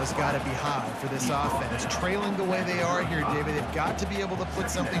right now has got to be high for this offense. Trailing the way they are here, David, they've got to be able to put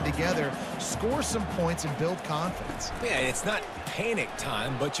something together, score some points, and build confidence. Yeah, it's not panic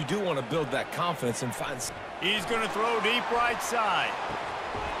time, but you do want to build that confidence and find... He's going to throw deep right side.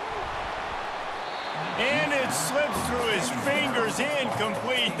 And it slips through his fingers,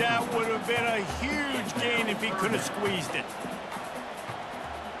 incomplete. That would have been a huge gain if he could have squeezed it.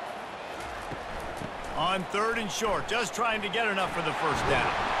 On 3rd and short, just trying to get enough for the 1st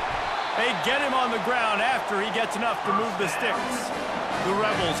down. They get him on the ground after he gets enough to move the sticks. The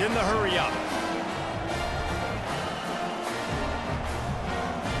Rebels in the hurry up.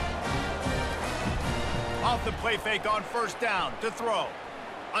 Off the play fake on 1st down to throw.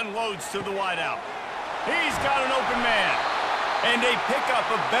 Unloads to the wideout. He's got an open man. And they pick up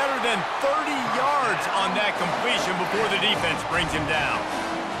a better than 30 yards on that completion before the defense brings him down.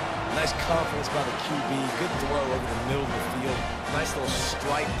 Nice confidence by the QB. Good throw over the middle of the field. Nice little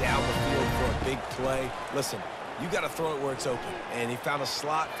strike down the field for a big play. Listen, you got to throw it where it's open. And he found a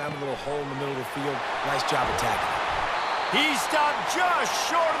slot, found a little hole in the middle of the field. Nice job attacking. He stopped just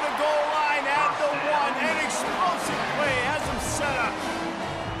short of the goal line at the 1. An explosive play has him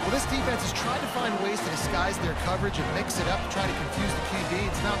Well, this defense has tried to find ways to disguise their coverage and mix it up to try to confuse the QB.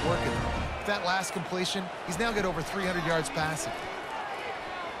 It's not working. With that last completion, he's now got over 300 yards passing.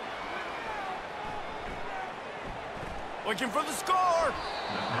 Looking for the score.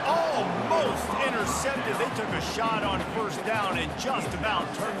 Almost intercepted. They took a shot on first down and just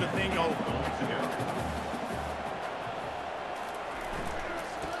about turned the thing over.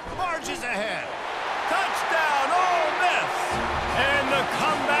 Marches ahead. Touchdown, Ole Miss. And the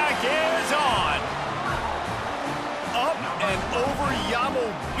comeback is on. Up and over, Yamo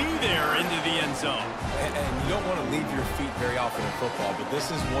be there into the end zone. And you don't want to leave your feet very often in football, but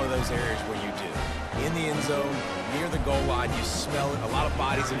this is one of those areas where you do. In the end zone, near the goal line, you smell it. A lot of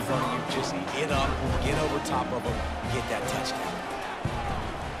bodies in front of you. Just get up, get over top of them, get that touchdown.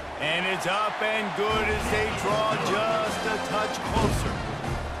 And it's up and good as they draw just a touch closer.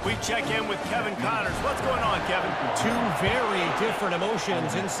 We check in with Kevin Connors. What's going on, Kevin? Two very different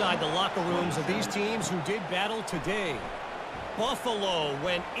emotions inside the locker rooms of these teams who did battle today. Buffalo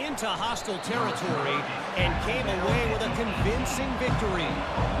went into hostile territory and came away with a convincing victory.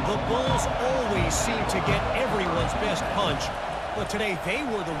 The Bulls always seem to get everyone's best punch, but today they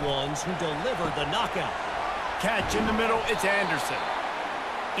were the ones who delivered the knockout. Catch in the middle, it's Anderson.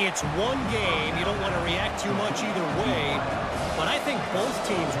 It's one game. You don't want to react too much either way, but I think both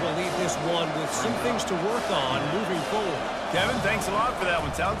teams will leave this one with some things to work on moving forward. Kevin, thanks a lot for that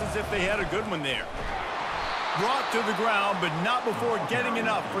one. Sounds as if they had a good one there. Brought to the ground, but not before getting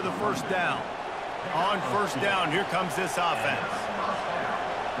enough for the first down. On first down, here comes this offense.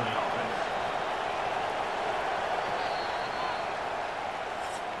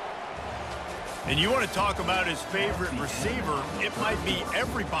 And you want to talk about his favorite receiver, it might be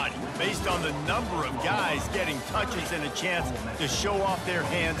everybody, based on the number of guys getting touches and a chance to show off their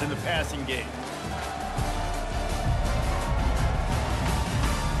hands in the passing game.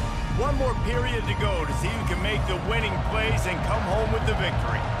 One more period to go to see who can make the winning plays and come home with the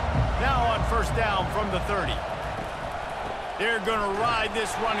victory. Now on first down from the 30. They're going to ride this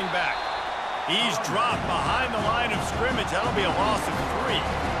running back. He's dropped behind the line of scrimmage. That'll be a loss of 3.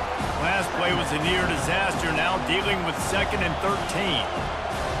 Last play was a near disaster, now dealing with 2nd and 13.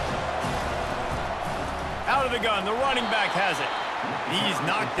 Out of the gun, the running back has it. He's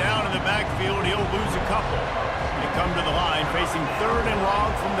knocked down in the backfield. He'll lose a couple. They come to the line, facing 3rd and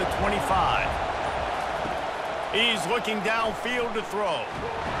long from the 25. He's looking downfield to throw.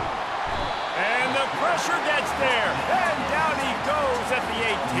 And the pressure gets there. And down he goes at the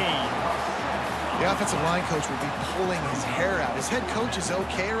 18. The offensive line coach will be pulling his hair out. His head coach is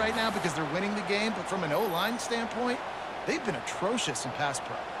okay right now because they're winning the game, but from an O-line standpoint, they've been atrocious in pass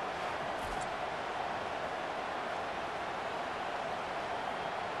pro.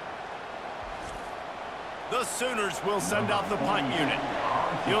 The Sooners will send out the punt unit.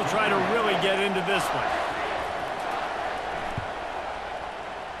 He'll try to really get into this one.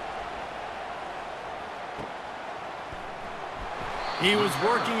 He was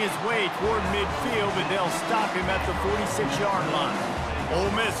working his way toward midfield, but they'll stop him at the 46-yard line.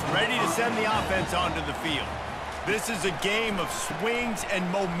 Ole Miss ready to send the offense onto the field. This is a game of swings and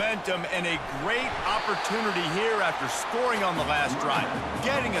momentum and a great opportunity here after scoring on the last drive,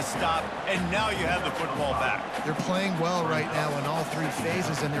 getting a stop, and now you have the football back. They're playing well right now in all 3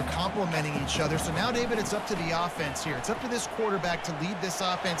 phases, and they're complementing each other. So now, David, it's up to the offense here. It's up to this quarterback to lead this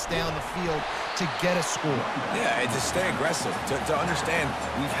offense down the field to get a score. Yeah, and to stay aggressive, to understand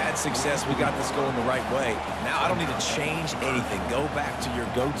we've had success, we got this going the right way. Now I don't need to change anything. Go back to your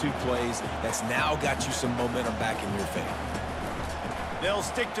go-to plays. That's now got you some momentum back in your favor. They'll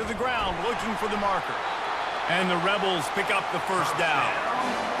stick to the ground looking for the marker. And the Rebels pick up the first down.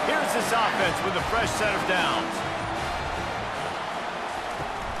 Here's this offense with a fresh set of downs.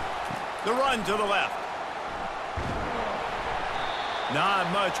 The run to the left.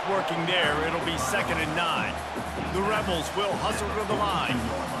 Not much working there. It'll be 2nd and 9. The Rebels will hustle to the line.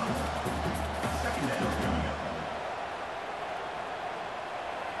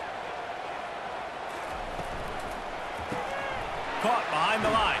 Caught behind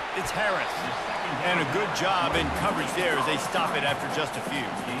the line. It's Harris. And a good job in coverage there as they stop it after just a few.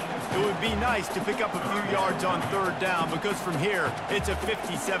 It would be nice to pick up a few yards on 3rd down because from here, it's a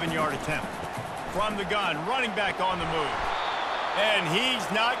 57-yard attempt. From the gun, running back on the move. And he's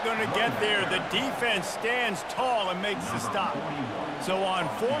not going to get there. The defense stands tall and makes the stop. So on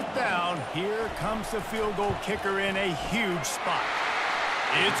 4th down, here comes the field goal kicker in a huge spot.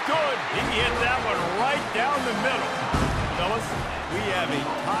 It's good. He hit that one right down the middle. Fellas, we have a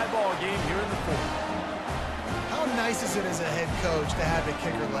tie ball game here in the 4th. How nice nice is it as a head coach to have a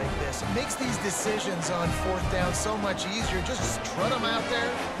kicker like this? It makes these decisions on fourth down so much easier. Just trot him out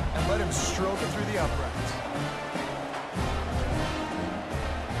there and let him stroke it through the uprights.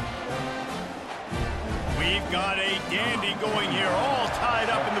 We've got a dandy going here, all tied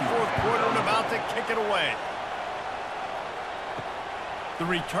up in the fourth quarter and about to kick it away. The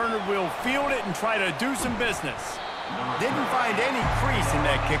returner will field it and try to do some business. Didn't find any crease in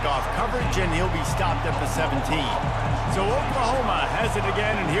that kickoff coverage, and he'll be stopped at the 17. So Oklahoma has it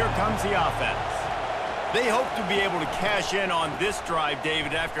again, and here comes the offense. They hope to be able to cash in on this drive,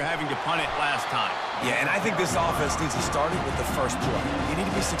 David, after having to punt it last time. Yeah, and I think this offense needs to start it with the first play. You need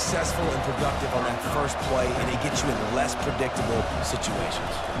to be successful and productive on that first play, and it gets you in less predictable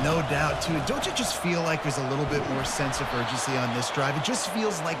situations. No doubt, too. Don't you just feel like there's a little bit more sense of urgency on this drive? It just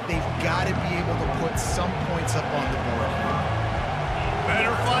feels like they've got to be able to put some points up on the board here.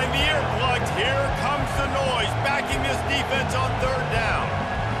 Better find the earplugs. Here comes the noise, backing this defense on third down.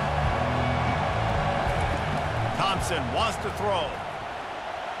 Thompson wants to throw.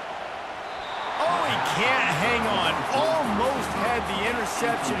 Oh, he can't hang on. Almost had the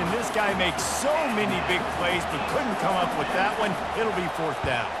interception, and this guy makes so many big plays, but couldn't come up with that one. It'll be fourth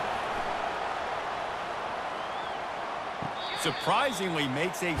down. Surprisingly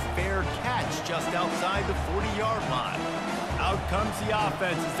makes a fair catch just outside the 40-yard line. Out comes the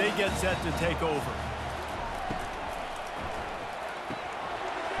offense as they get set to take over.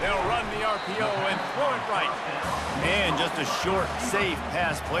 They'll run the RPO and throw it right. And just a short, safe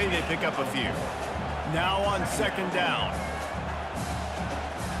pass play. They pick up a few. Now on second down.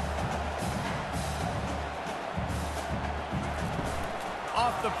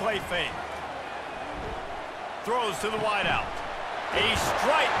 Off the play fake. Throws to the wideout. A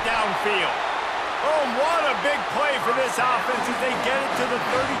strike downfield. Oh, what a big play for this offense as they get it to the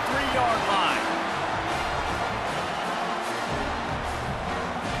 33-yard line.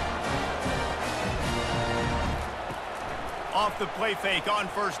 Off the play fake on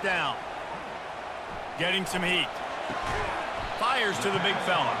first down. Getting some heat. Fires to the big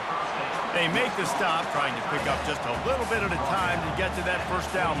fella. They make the stop, trying to pick up just a little bit at a time to get to that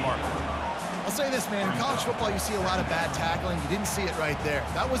first down marker. I'll say this, man. In college football, you see a lot of bad tackling. You didn't see it right there.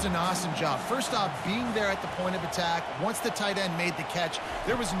 That was an awesome job. First off, being there at the point of attack. Once the tight end made the catch,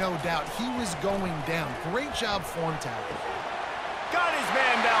 there was no doubt he was going down. Great job form tackle. Got his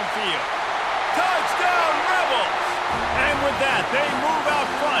man downfield. Touchdown, Rebels! And with that, they move out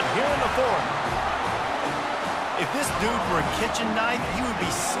front here in the fourth. If this dude were a kitchen knife, he would be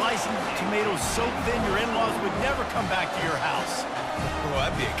slicing tomatoes so thin your in-laws would never come back to your house. Well,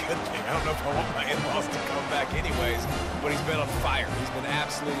 that'd be a good thing. I don't know if I want my in-laws to come back anyways, but he's been on fire. He's been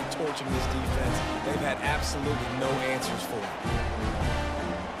absolutely torching this defense. They've had absolutely no answers for him.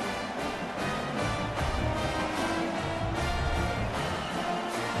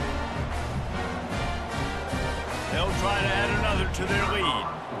 They'll try to add another to their lead.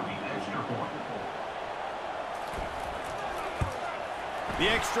 The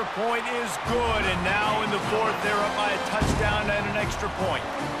extra point is good, and now in the fourth, they're up by a touchdown and an extra point.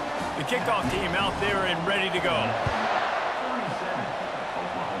 The kickoff team out there and ready to go.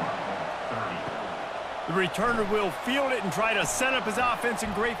 The returner will field it and try to set up his offense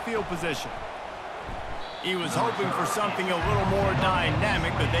in great field position. He was hoping for something a little more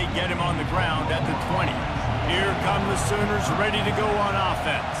dynamic, but they get him on the ground at the 20. Here come the Sooners ready to go on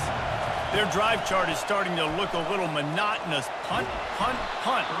offense. Their drive chart is starting to look a little monotonous. Punt, punt,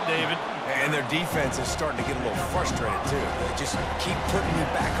 punt, David. And their defense is starting to get a little frustrated, too. They just keep putting me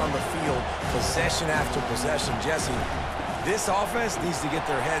back on the field, possession after possession. Jesse, this offense needs to get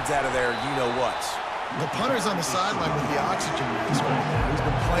their heads out of their you-know-whats. The punter's on the sideline with the oxygen mask right now. He's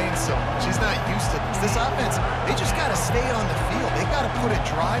been playing so much. He's not used to this. This offense, they just got to stay on the field. They got to put a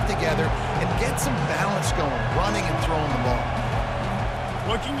drive together and get some balance going, running and throwing the ball.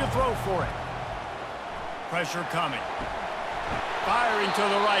 Looking to throw for it. Pressure coming. Firing to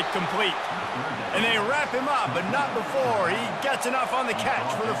the right, complete. And they wrap him up, but not before he gets enough on the catch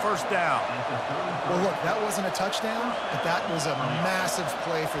for the first down. Well, look, that wasn't a touchdown, but that was a massive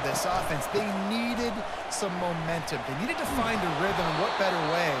play for this offense. They needed some momentum. They needed to find a rhythm, and what better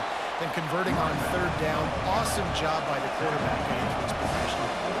way than converting on third down. Awesome job by the quarterback getting to his possession.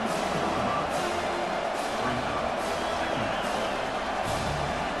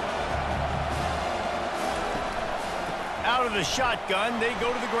 Out of the shotgun, they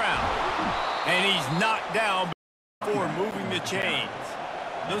go to the ground. And he's knocked down before moving the chains.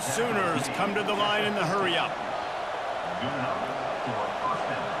 The Sooners come to the line in the hurry-up.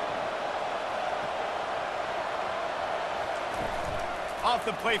 Off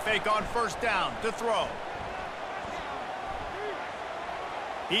the play fake on first down to throw.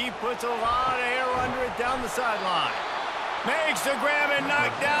 He puts a lot of air under it down the sideline. Makes the grab and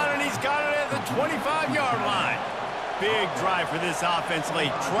knock down, and he's got it at the 25-yard line. Big drive for this offense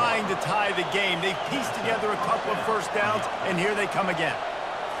late, trying to tie the game. They've pieced together a couple of first downs, and here they come again.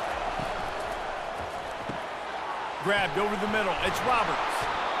 Grabbed over the middle. It's Roberts.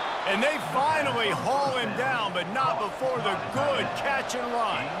 And they finally haul him down, but not before the good catch and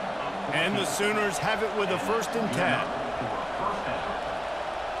run. And the Sooners have it with a 1st and 10.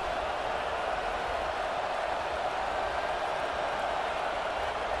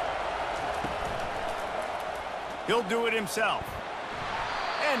 He'll do it himself.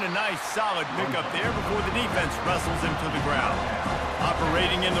 And a nice solid pickup there before the defense wrestles him to the ground.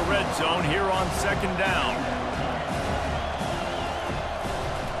 Operating in the red zone here on 2nd down.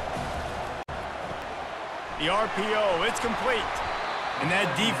 The RPO, it's complete. And that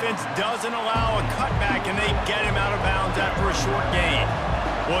defense doesn't allow a cutback, and they get him out of bounds after a short gain.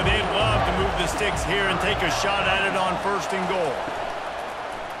 Boy, they'd love to move the sticks here and take a shot at it on 1st and goal.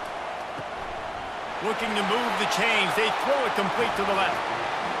 Looking to move the chains. They throw it complete to the left.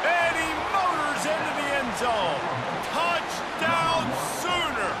 And he motors into the end zone. Touchdown,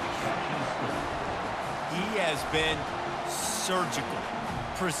 Sooners! He has been surgical.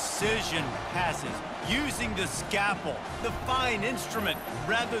 Precision passes. Using the scalpel, the fine instrument,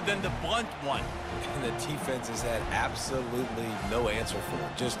 rather than the blunt one. And the defense has had absolutely no answer for him.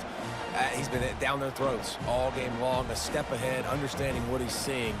 Just, he's been down their throats all game long, a step ahead, understanding what he's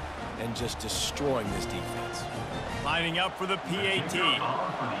seeing, and just destroying this defense. Lining up for the PAT.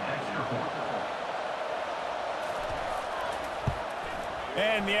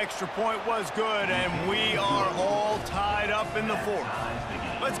 And the extra point was good, and we are all tied up in the 4th.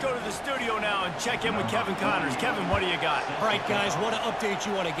 Let's go to the studio now and check in with Kevin Connors. Kevin, what do you got? All right, guys, want to update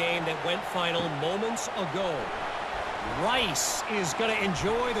you on a game that went final moments ago. Rice is going to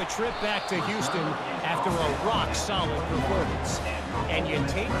enjoy the trip back to Houston after a rock-solid performance. And you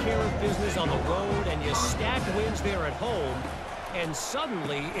take care of business on the road, and you stack wins there at home, and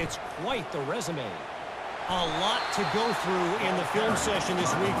suddenly it's quite the resume. A lot to go through in the film session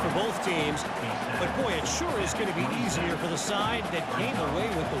this week for both teams. But, boy, it sure is going to be easier for the side that came away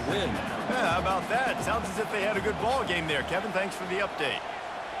with the win. Yeah, how about that? Sounds as if they had a good ball game there. Kevin, thanks for the update.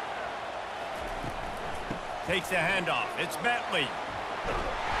 Takes the handoff. It's Bentley.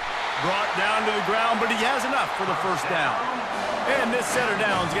 Brought down to the ground, but he has enough for the 1st down. And this set of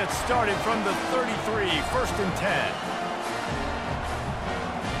downs gets started from the 33, 1st and 10.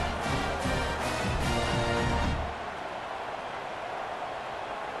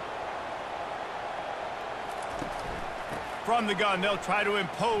 From the gun, they'll try to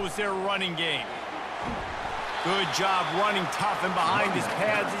impose their running game. Good job running tough and behind his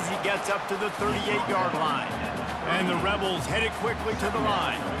pads as he gets up to the 38-yard line. And the Rebels headed quickly to the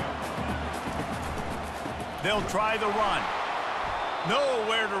line. They'll try the run.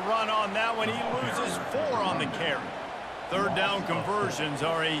 Nowhere to run on that one. He loses 4 on the carry. 3rd down conversions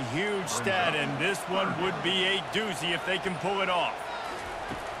are a huge stat, and this one would be a doozy if they can pull it off.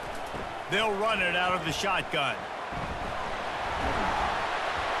 They'll run it out of the shotgun.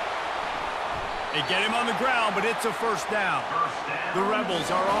 They get him on the ground, but it's a 1st down. The Rebels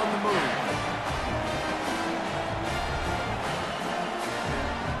are on the move.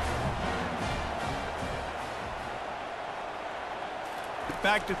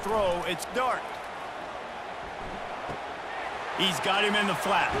 Back to throw, it's Dart. He's got him in the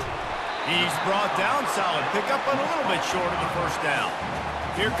flat. He's brought down solid. Pick up a little bit short of the 1st down.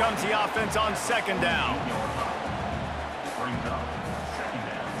 Here comes the offense on 2nd down.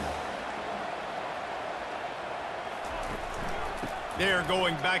 They're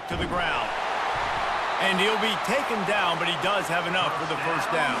going back to the ground. And he'll be taken down, but he does have enough for the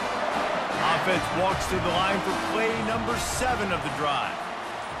 1st down. Offense walks to the line for play number 7 of the drive.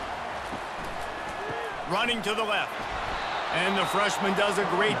 Running to the left. And the freshman does a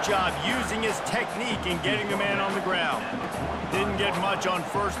great job using his technique and getting the man on the ground. Didn't get much on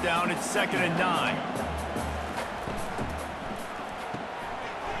 1st down. It's 2nd and 9.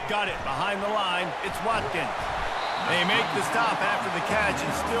 Got it behind the line. It's Watkins. They make the stop after the catch,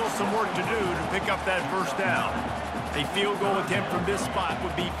 and still some work to do to pick up that 1st down. A field goal attempt from this spot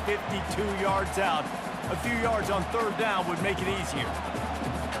would be 52 yards out. A few yards on 3rd down would make it easier.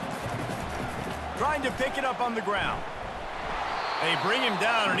 Trying to pick it up on the ground. They bring him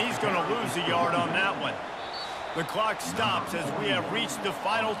down, and he's going to lose a yard on that one. The clock stops as we have reached the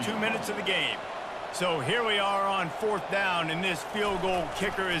final 2 minutes of the game. So here we are on 4th down, and this field goal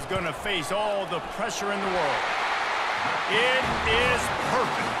kicker is going to face all the pressure in the world. It is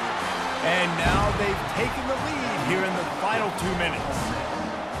perfect. And now they've taken the lead here in the final 2 minutes.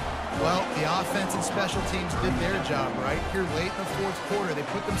 Well, the offense and special teams did their job, right? Here late in the fourth quarter, they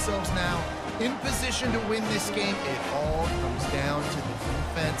put themselves now in position to win this game. It all comes down to the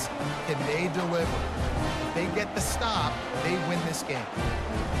defense. Can they deliver? If they get the stop, they win this game.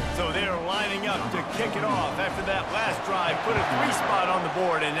 So they're lining up to kick it off after that last drive. Put a 3-spot on the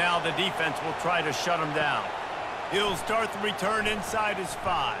board, and now the defense will try to shut them down. He'll start the return inside his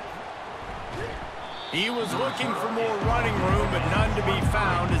 5. He was looking for more running room, but none to be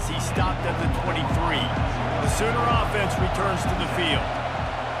found as he stopped at the 23. The Sooner offense returns to the field.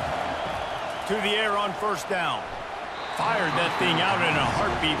 To the air on first down. Fired that thing out in a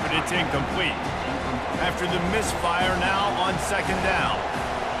heartbeat, but it's incomplete. After the misfire, now on second down.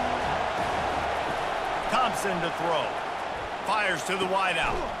 Thompson to throw. Fires to the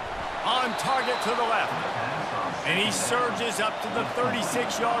wideout. On target to the left. And he surges up to the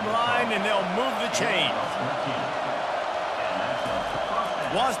 36-yard line, and they'll move the chains.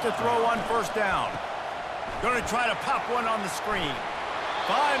 Wants to throw on first down. Going to try to pop one on the screen.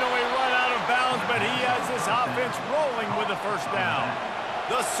 Finally run out of bounds, but he has this offense rolling with the first down.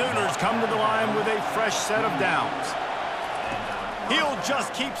 The Sooners come to the line with a fresh set of downs. He'll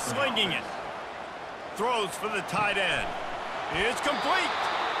just keep slinging it. Throws for the tight end. It's complete.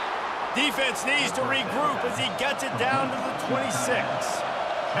 Defense needs to regroup as he gets it down to the 26.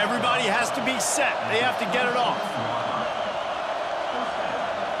 Everybody has to be set. They have to get it off.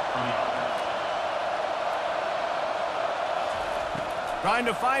 Trying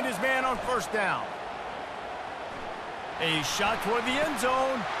to find his man on first down. A shot toward the end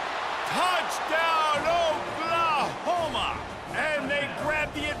zone. Touchdown, Oklahoma! And they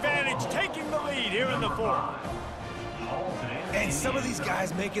grab the advantage, taking the lead here in the fourth. And some of these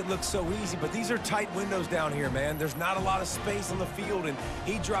guys make it look so easy, but these are tight windows down here, man. There's not a lot of space on the field, and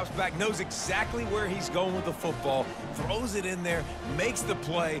he drops back, knows exactly where he's going with the football, throws it in there, makes the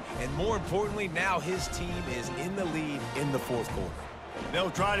play, and more importantly, now his team is in the lead in the fourth quarter.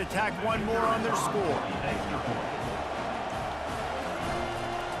 They'll try to tack one more on their score.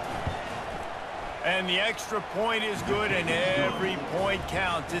 And the extra point is good, and every point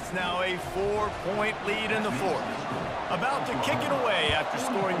counts. It's now a 4-point lead in the fourth. About to kick it away after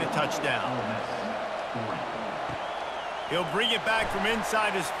scoring the touchdown. He'll bring it back from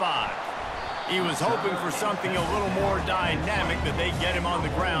inside his 5. He was hoping for something a little more dynamic, but they get him on the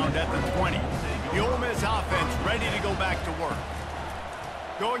ground at the 20. The Ole Miss offense ready to go back to work.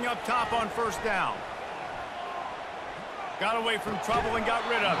 Going up top on first down. Got away from trouble and got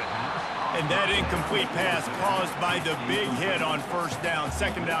rid of it. And that incomplete pass caused by the big hit on first down.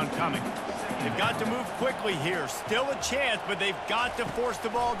 Second down coming. They've got to move quickly here. Still a chance, but they've got to force the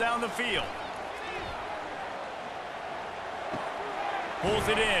ball down the field. Pulls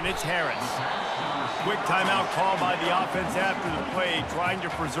it in. It's Harris. Quick timeout call by the offense after the play, trying to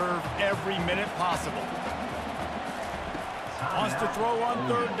preserve every minute possible. Wants to throw on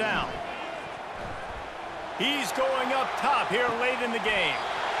third down. He's going up top here late in the game.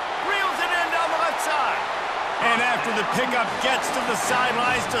 Reels it in down the left side. And after the pickup, gets to the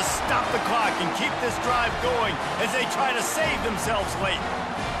sidelines to stop the clock and keep this drive going as they try to save themselves late.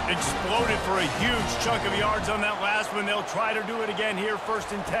 Exploded for a huge chunk of yards on that last one. They'll try to do it again here,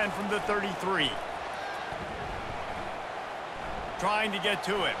 1st and 10 from the 33. Trying to get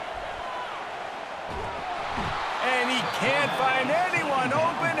to it. And he can't find anyone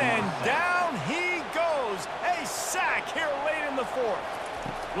open, and down he goes. A sack here late in the fourth.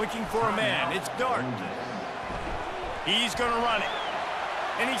 Looking for a man. It's Dart. He's going to run it.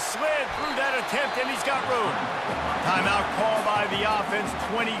 And he slid through that attempt, and he's got room. Timeout call by the offense.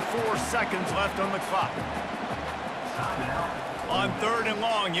 24 seconds left on the clock. On third and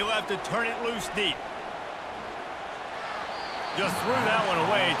long, he'll have to turn it loose deep. Just threw that one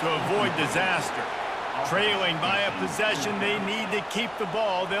away to avoid disaster. Trailing by a possession, they need to keep the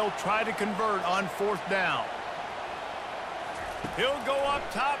ball. They'll try to convert on fourth down. He'll go up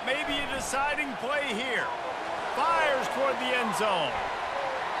top, maybe a deciding play here. Fires toward the end zone.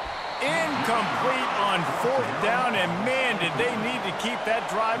 Incomplete on fourth down, and man, did they need to keep that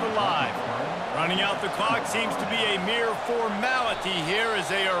drive alive. Running out the clock seems to be a mere formality here as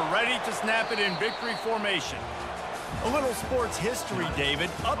they are ready to snap it in victory formation. A little sports history, David.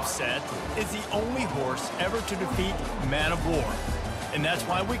 Upset is the only horse ever to defeat Man of War. And that's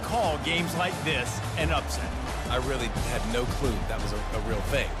why we call games like this an upset. I really had no clue that was a real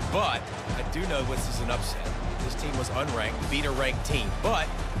thing. But I do know this is an upset. This team was unranked, beat a ranked team. But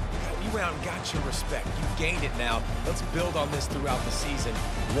you went out and got your respect. You gained it now. Let's build on this throughout the season.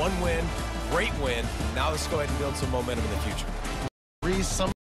 One win, great win. Now let's go ahead and build some momentum in the future.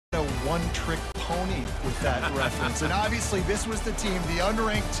 Some one-trick pony with that reference. And obviously, this was the team, the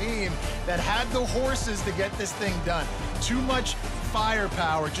unranked team, that had the horses to get this thing done. Too much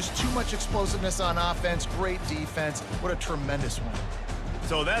firepower, just too much explosiveness on offense, great defense. What a tremendous one.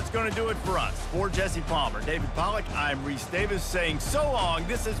 So that's going to do it for us. For Jesse Palmer, David Pollack, I'm Reese Davis saying so long.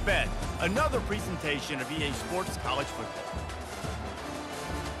 This has been another presentation of EA Sports College Football.